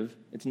perspective,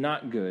 it's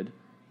not good,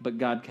 but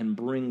God can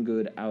bring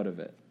good out of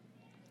it.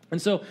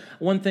 And so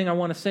one thing I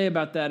want to say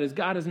about that is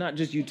God is not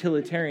just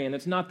utilitarian.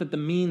 It's not that the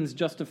means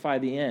justify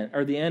the end,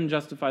 or the end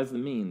justifies the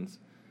means.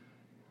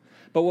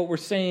 But what we're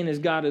saying is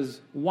God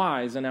is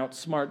wise and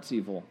outsmarts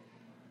evil,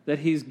 that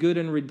he's good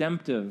and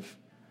redemptive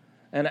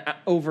and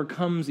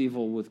overcomes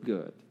evil with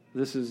good.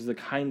 This is the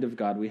kind of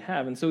God we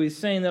have. And so he's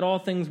saying that all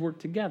things work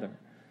together.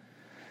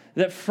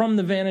 That from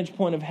the vantage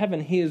point of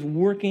heaven, he is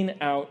working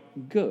out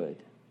good.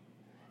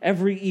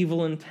 Every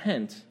evil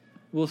intent,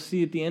 we'll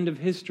see at the end of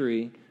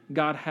history,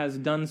 God has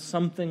done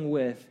something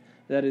with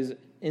that is,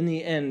 in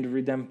the end,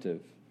 redemptive.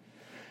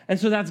 And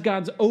so that's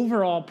God's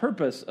overall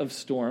purpose of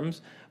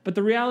storms. But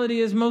the reality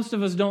is most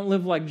of us don't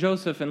live like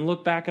Joseph and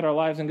look back at our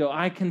lives and go,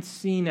 I can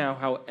see now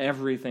how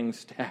everything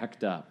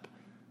stacked up.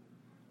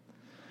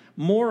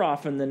 more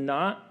often than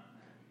not,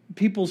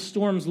 people's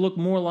storms look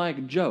more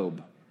like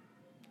Job,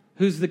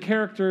 who's the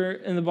character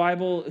in the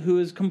Bible who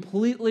is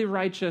completely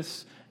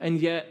righteous, and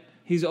yet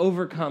he's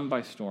overcome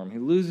by storm. He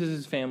loses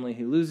his family,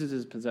 he loses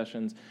his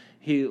possessions,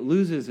 he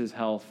loses his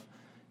health,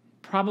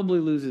 probably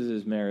loses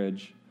his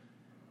marriage.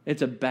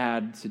 It's a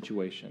bad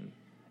situation.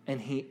 And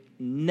he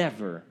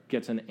never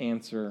gets an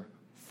answer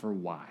for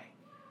why.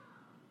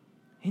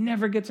 He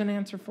never gets an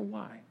answer for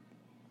why.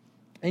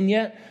 And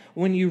yet,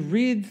 when you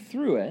read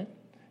through it,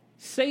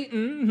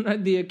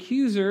 Satan, the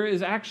accuser,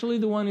 is actually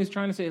the one who's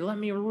trying to say, let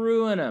me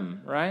ruin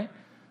him, right?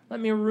 Let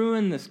me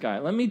ruin this guy.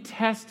 Let me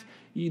test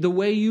the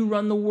way you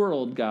run the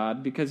world,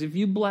 God, because if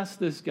you bless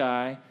this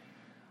guy,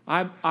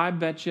 I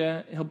bet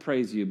you he'll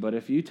praise you. But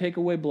if you take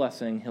away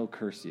blessing, he'll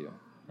curse you,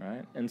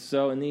 right? And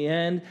so in the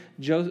end,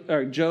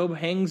 Job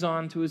hangs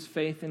on to his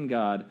faith in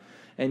God.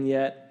 And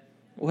yet,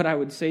 what I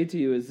would say to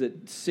you is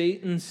that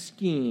Satan's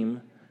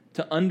scheme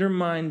to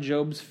undermine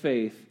Job's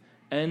faith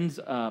ends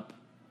up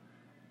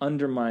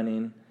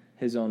undermining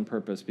his own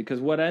purpose. Because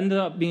what ended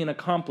up being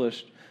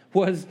accomplished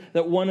was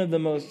that one of the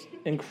most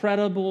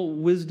incredible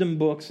wisdom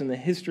books in the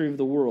history of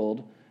the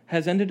world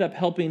has ended up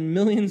helping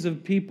millions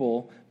of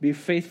people be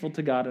faithful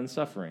to God in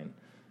suffering.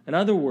 In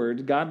other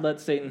words, God let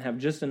Satan have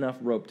just enough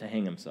rope to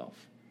hang himself,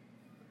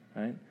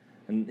 right?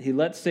 And he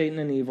let Satan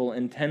and evil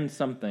intend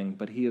something,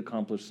 but he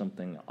accomplished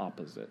something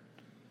opposite.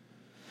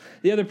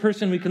 The other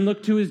person we can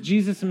look to is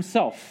Jesus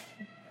himself.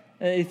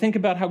 You think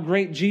about how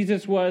great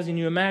Jesus was, and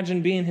you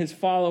imagine being his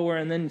follower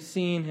and then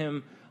seeing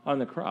him on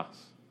the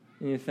cross.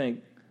 And you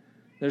think,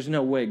 there's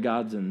no way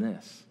God's in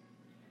this.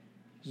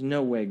 There's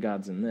no way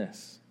God's in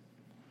this.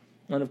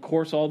 And of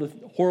course, all the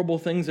horrible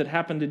things that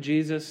happened to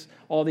Jesus,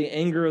 all the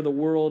anger of the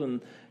world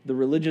and the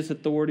religious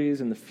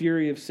authorities and the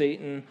fury of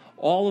Satan,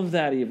 all of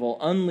that evil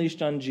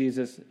unleashed on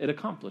Jesus, it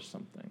accomplished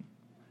something.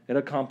 It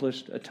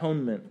accomplished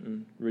atonement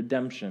and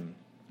redemption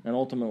and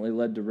ultimately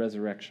led to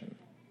resurrection.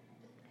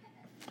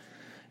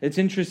 It's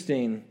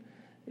interesting,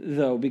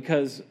 though,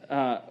 because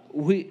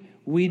we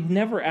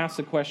never ask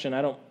the question,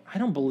 I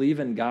don't believe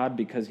in God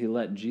because he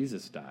let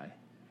Jesus die.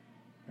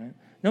 Right?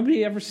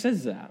 Nobody ever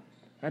says that,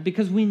 right?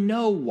 Because we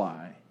know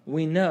why.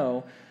 We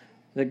know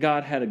that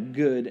God had a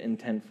good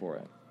intent for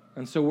it.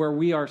 And so where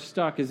we are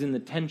stuck is in the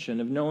tension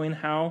of knowing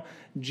how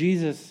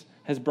Jesus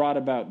has brought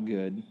about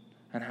good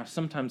and how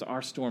sometimes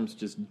our storms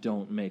just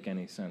don't make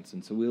any sense.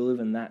 And so we live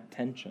in that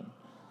tension.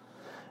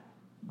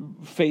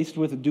 Faced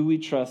with, do we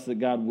trust that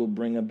God will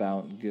bring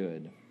about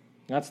good?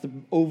 That's the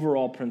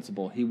overall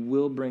principle. He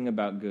will bring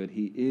about good.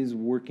 He is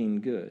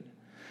working good.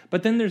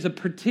 But then there's a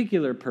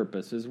particular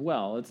purpose as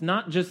well. It's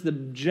not just the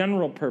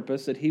general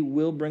purpose that he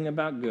will bring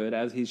about good,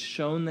 as he's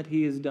shown that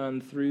he has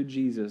done through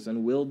Jesus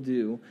and will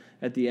do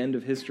at the end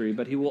of history,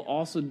 but he will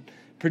also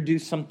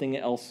produce something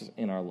else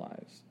in our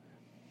lives.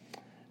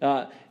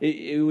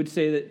 It would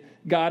say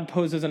that God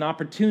poses an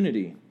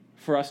opportunity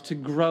for us to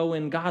grow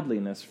in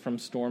godliness from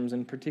storms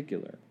in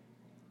particular.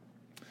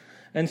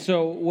 And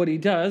so what he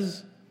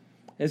does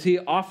is he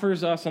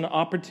offers us an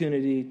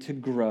opportunity to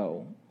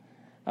grow.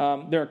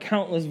 There are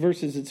countless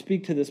verses that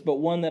speak to this, but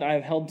one that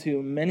I've held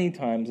to many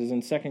times is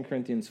in 2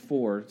 Corinthians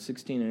 4,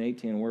 16 and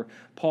 18, where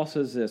Paul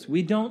says this,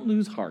 we don't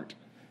lose heart.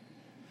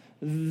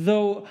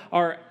 Though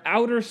our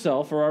outer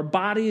self or our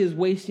body is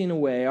wasting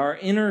away, our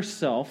inner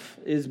self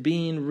is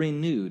being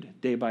renewed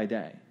day by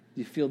day.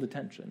 You feel the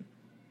tension,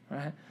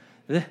 right?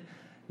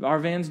 Our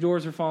van's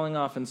doors are falling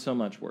off and so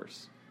much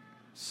worse.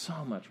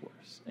 So much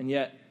worse. And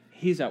yet,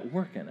 he's at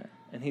work in it.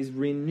 And he's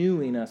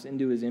renewing us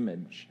into his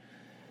image.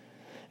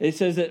 It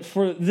says that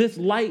for this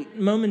light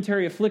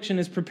momentary affliction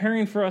is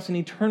preparing for us an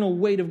eternal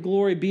weight of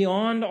glory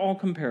beyond all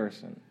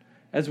comparison,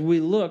 as we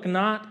look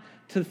not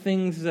to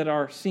things that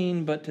are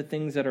seen, but to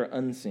things that are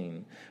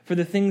unseen. For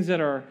the things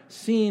that are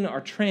seen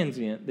are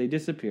transient, they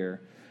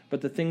disappear,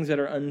 but the things that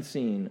are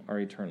unseen are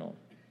eternal.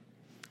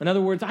 In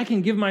other words, I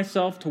can give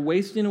myself to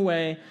wasting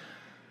away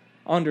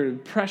under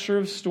pressure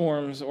of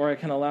storms, or I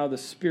can allow the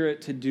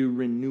Spirit to do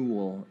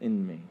renewal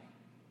in me.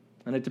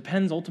 And it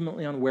depends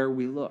ultimately on where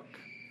we look.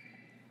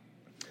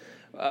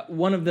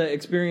 One of the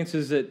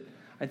experiences that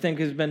I think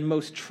has been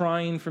most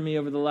trying for me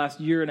over the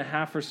last year and a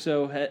half or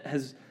so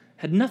has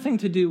had nothing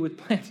to do with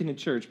planting a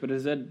church, but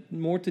has had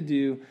more to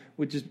do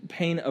with just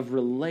pain of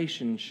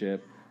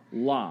relationship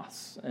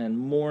loss and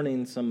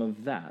mourning some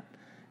of that.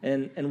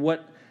 And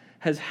what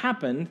has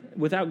happened,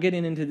 without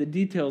getting into the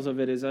details of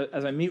it, is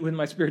as I meet with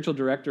my spiritual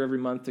director every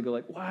month to go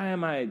like, why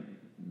am I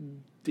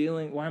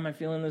feeling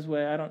this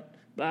way?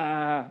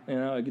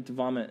 I get to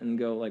vomit and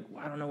go like,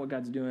 well, I don't know what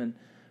God's doing,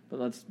 but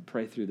let's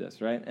pray through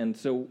this, right? And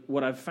so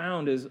what I've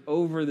found is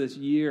over this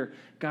year,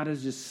 God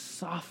has just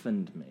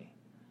softened me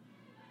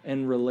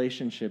in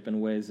relationship in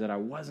ways that I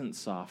wasn't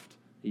soft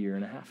a year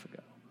and a half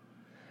ago.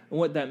 And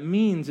what that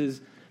means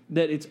is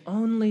that it's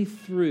only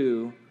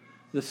through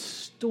the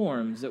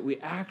storms that we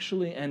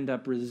actually end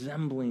up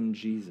resembling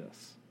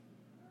Jesus.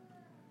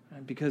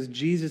 Right? Because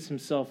Jesus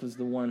himself is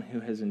the one who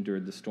has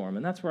endured the storm.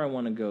 And that's where I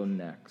want to go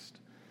next.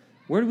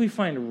 Where do we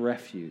find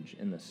refuge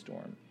in the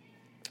storm?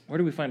 Where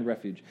do we find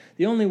refuge?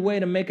 The only way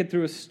to make it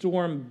through a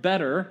storm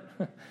better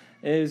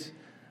is,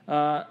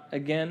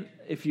 again,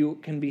 if you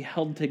can be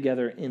held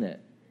together in it.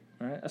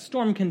 Right? A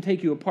storm can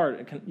take you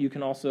apart. You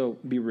can also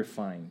be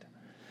refined.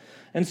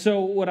 And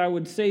so what I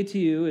would say to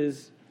you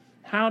is,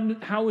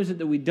 how is it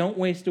that we don't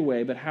waste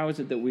away, but how is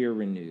it that we are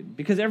renewed?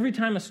 Because every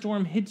time a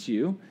storm hits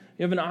you,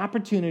 you have an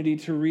opportunity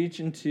to reach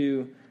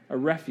into a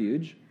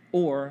refuge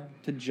or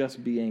to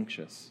just be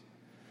anxious.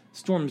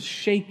 Storms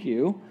shake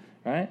you,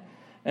 right?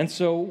 And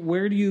so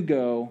where do you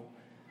go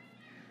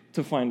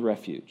to find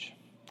refuge?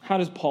 How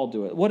does Paul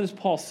do it? What does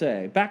Paul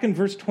say? Back in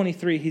verse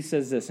 23, he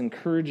says this,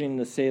 encouraging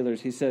the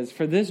sailors. He says,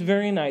 "For this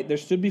very night there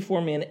stood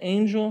before me an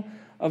angel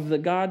of the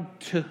God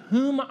to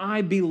whom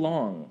I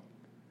belong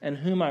and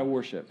whom I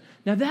worship."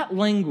 Now that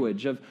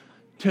language of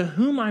to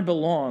whom I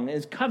belong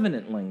is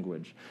covenant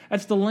language.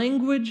 That's the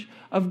language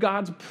of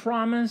God's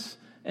promise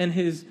and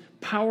his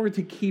power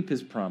to keep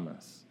his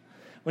promise.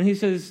 When he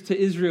says to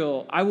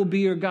Israel, "I will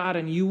be your God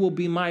and you will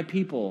be my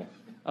people,"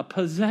 a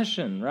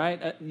possession,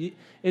 right?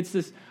 It's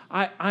this,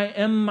 I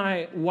am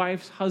my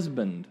wife's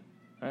husband,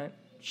 right?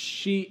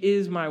 She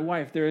is my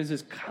wife. There is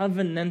this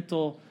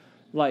covenantal,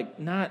 like,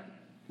 not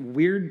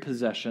weird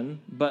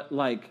possession, but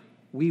like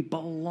we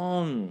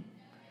belong,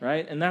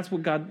 right? And that's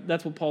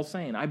what Paul's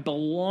saying. I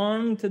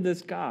belong to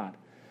this God,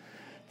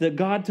 the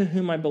God to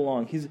whom I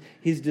belong.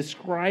 He's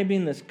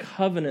describing this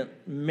covenant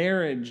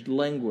marriage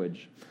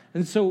language.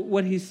 And so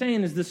what he's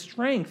saying is the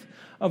strength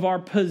of our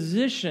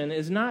position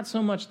is not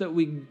so much that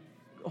we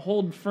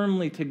hold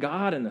firmly to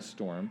God in the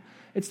storm.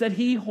 It's that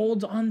he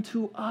holds on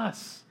to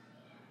us.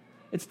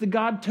 It's the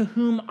God to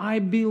whom I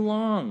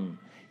belong.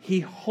 He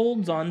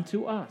holds on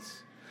to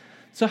us.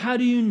 So how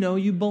do you know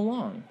you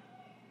belong?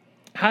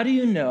 How do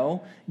you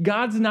know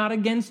God's not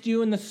against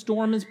you and the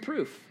storm is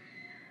proof?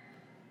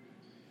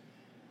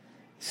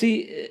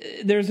 See,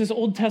 there's this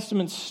Old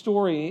Testament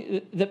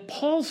story that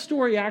Paul's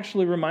story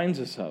actually reminds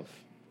us of,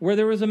 where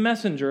there was a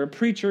messenger, a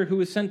preacher, who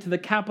was sent to the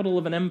capital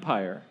of an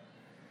empire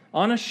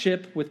on a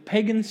ship with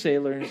pagan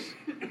sailors,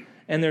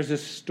 and there's a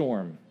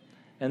storm.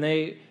 And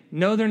they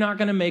know they're not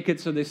going to make it,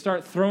 so they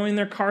start throwing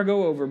their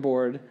cargo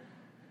overboard.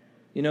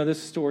 You know,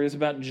 this story is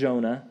about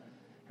Jonah,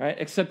 right?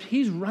 Except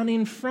he's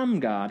running from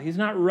God. He's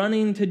not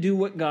running to do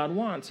what God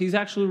wants. He's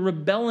actually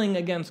rebelling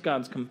against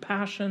God's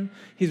compassion.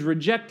 He's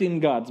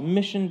rejecting God's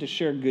mission to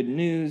share good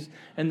news.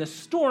 And the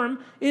storm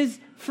is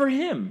for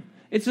him.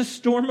 It's a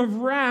storm of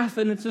wrath,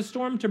 and it's a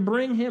storm to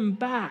bring him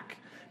back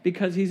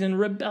because he's in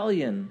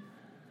rebellion.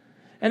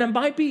 And it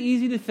might be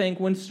easy to think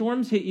when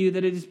storms hit you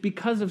that it is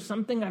because of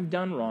something I've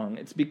done wrong.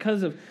 It's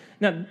because of...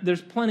 Now,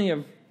 there's plenty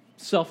of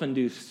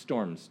self-induced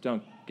storms,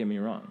 don't get me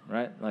wrong,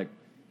 right? Like,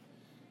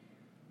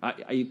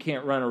 you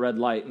can't run a red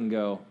light and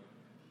go,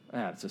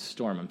 it's a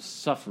storm. I'm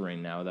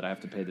suffering now that I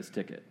have to pay this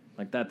ticket.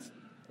 Like, that's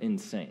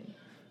insane,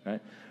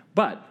 right?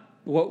 But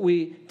what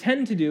we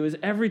tend to do is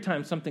every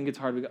time something gets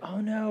hard, we go,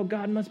 oh no,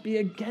 God must be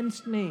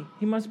against me.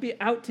 He must be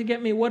out to get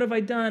me. What have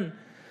I done?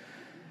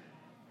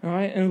 All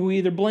right, and we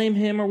either blame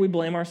him or we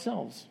blame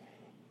ourselves.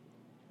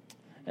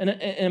 And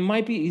it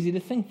might be easy to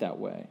think that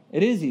way.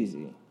 It is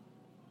easy.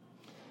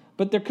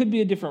 But there could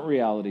be a different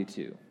reality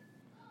too.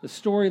 The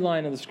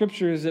storyline of the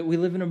scripture is that we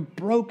live in a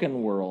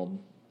broken world.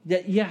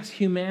 That yes,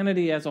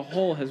 humanity as a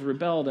whole has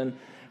rebelled, and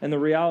the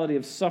reality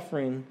of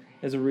suffering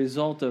is a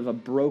result of a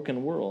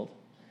broken world.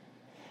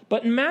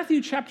 But in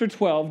Matthew chapter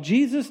 12,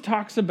 Jesus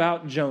talks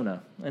about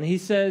Jonah. And he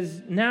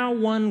says, now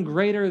one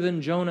greater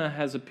than Jonah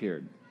has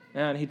appeared.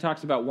 And he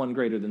talks about one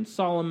greater than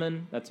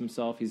Solomon. That's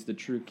himself. He's the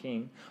true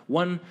king.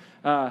 One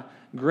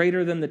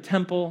greater than the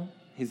temple.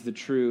 He's the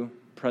true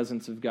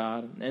presence of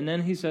God. And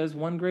then he says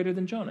one greater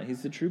than Jonah.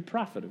 He's the true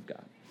prophet of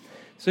God.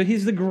 So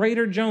he's the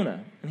greater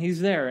Jonah. And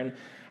he's there. And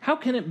how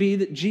can it be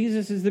that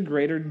Jesus is the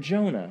greater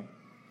Jonah?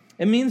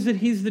 It means that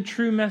he's the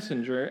true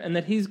messenger and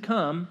that he's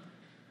come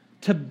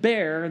to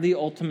bear the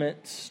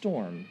ultimate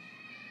storm.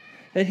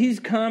 That he's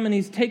come and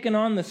he's taken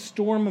on the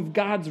storm of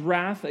God's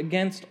wrath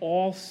against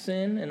all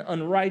sin and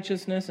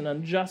unrighteousness and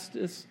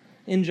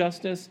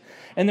injustice.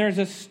 And there's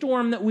a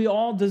storm that we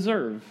all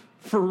deserve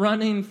for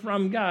running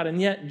from God. And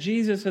yet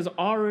Jesus has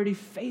already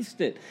faced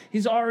it.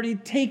 He's already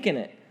taken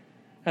it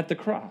at the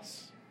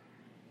cross.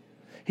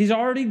 He's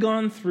already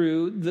gone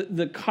through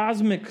the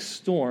cosmic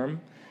storm.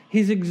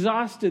 He's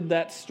exhausted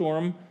that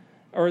storm,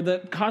 or the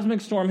cosmic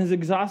storm has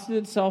exhausted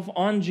itself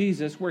on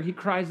Jesus, where he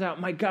cries out,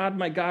 my God,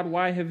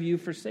 why have you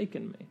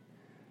forsaken me?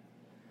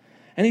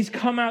 And he's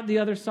come out the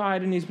other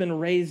side and he's been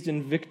raised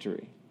in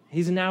victory.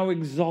 He's now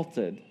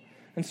exalted.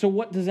 And so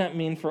what does that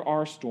mean for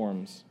our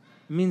storms?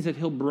 It means that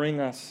he'll bring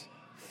us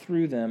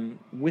through them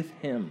with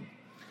him.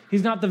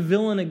 He's not the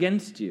villain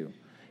against you.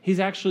 He's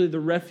actually the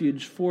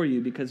refuge for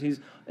you because he's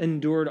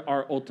endured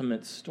our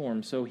ultimate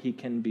storm, so he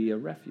can be a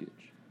refuge.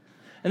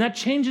 And that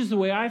changes the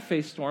way I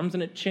face storms,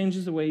 and it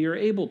changes the way you're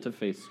able to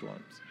face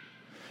storms.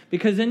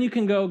 Because then you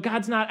can go,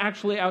 God's not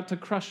actually out to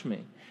crush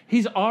me.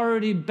 He's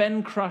already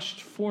been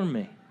crushed for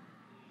me.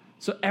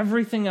 So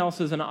everything else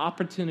is an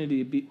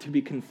opportunity to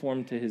be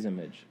conformed to his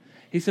image.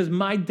 He says,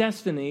 my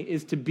destiny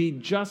is to be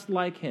just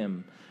like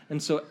him.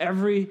 And so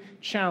every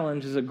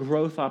challenge is a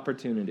growth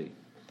opportunity.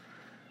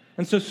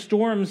 And so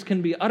storms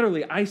can be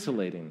utterly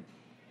isolating.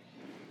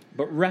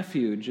 But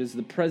refuge is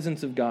the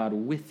presence of God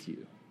with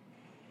you.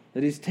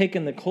 That he's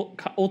taken the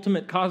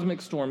ultimate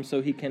cosmic storm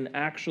so he can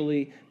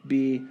actually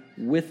be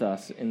with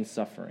us in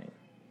suffering.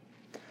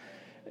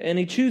 And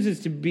he chooses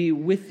to be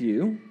with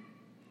you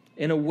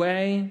in a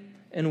way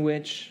in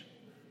which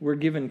we're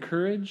given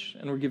courage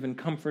and we're given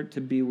comfort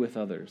to be with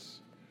others.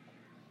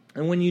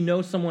 And when you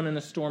know someone in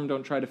a storm,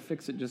 don't try to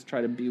fix it, just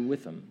try to be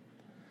with them.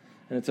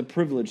 And it's a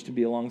privilege to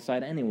be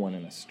alongside anyone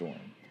in a storm.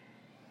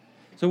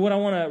 So what I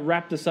want to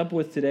wrap this up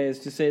with today is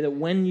to say that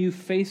when you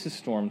face a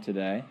storm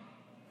today,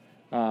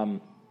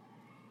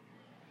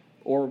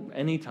 or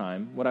any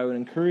time, what I would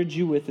encourage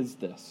you with is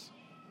this.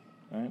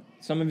 Right?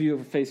 Some of you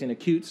are facing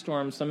acute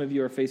storms. Some of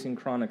you are facing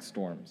chronic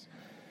storms.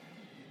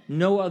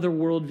 No other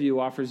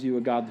worldview offers you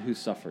a God who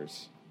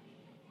suffers.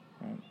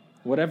 Right?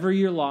 Whatever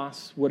your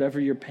loss, whatever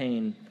your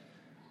pain,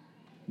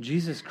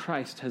 Jesus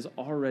Christ has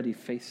already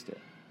faced it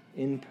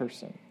in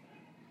person.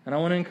 And I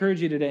want to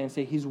encourage you today and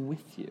say he's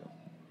with you.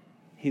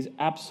 He's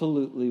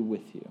absolutely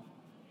with you.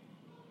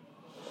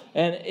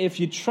 And if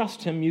you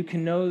trust him, you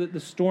can know that the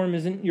storm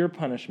isn't your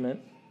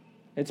punishment.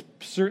 It's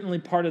certainly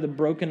part of the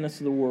brokenness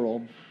of the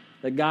world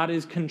that God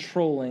is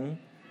controlling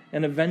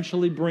and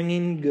eventually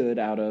bringing good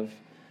out of.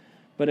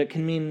 But it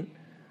can mean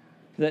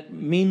that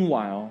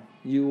meanwhile,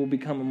 you will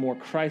become a more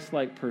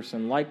Christ-like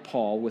person, like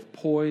Paul, with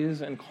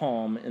poise and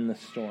calm in the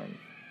storm.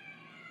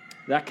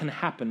 That can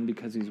happen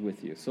because he's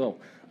with you. So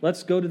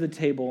let's go to the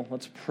table.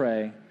 Let's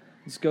pray.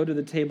 Let's go to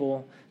the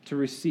table to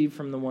receive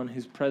from the one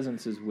whose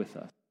presence is with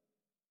us.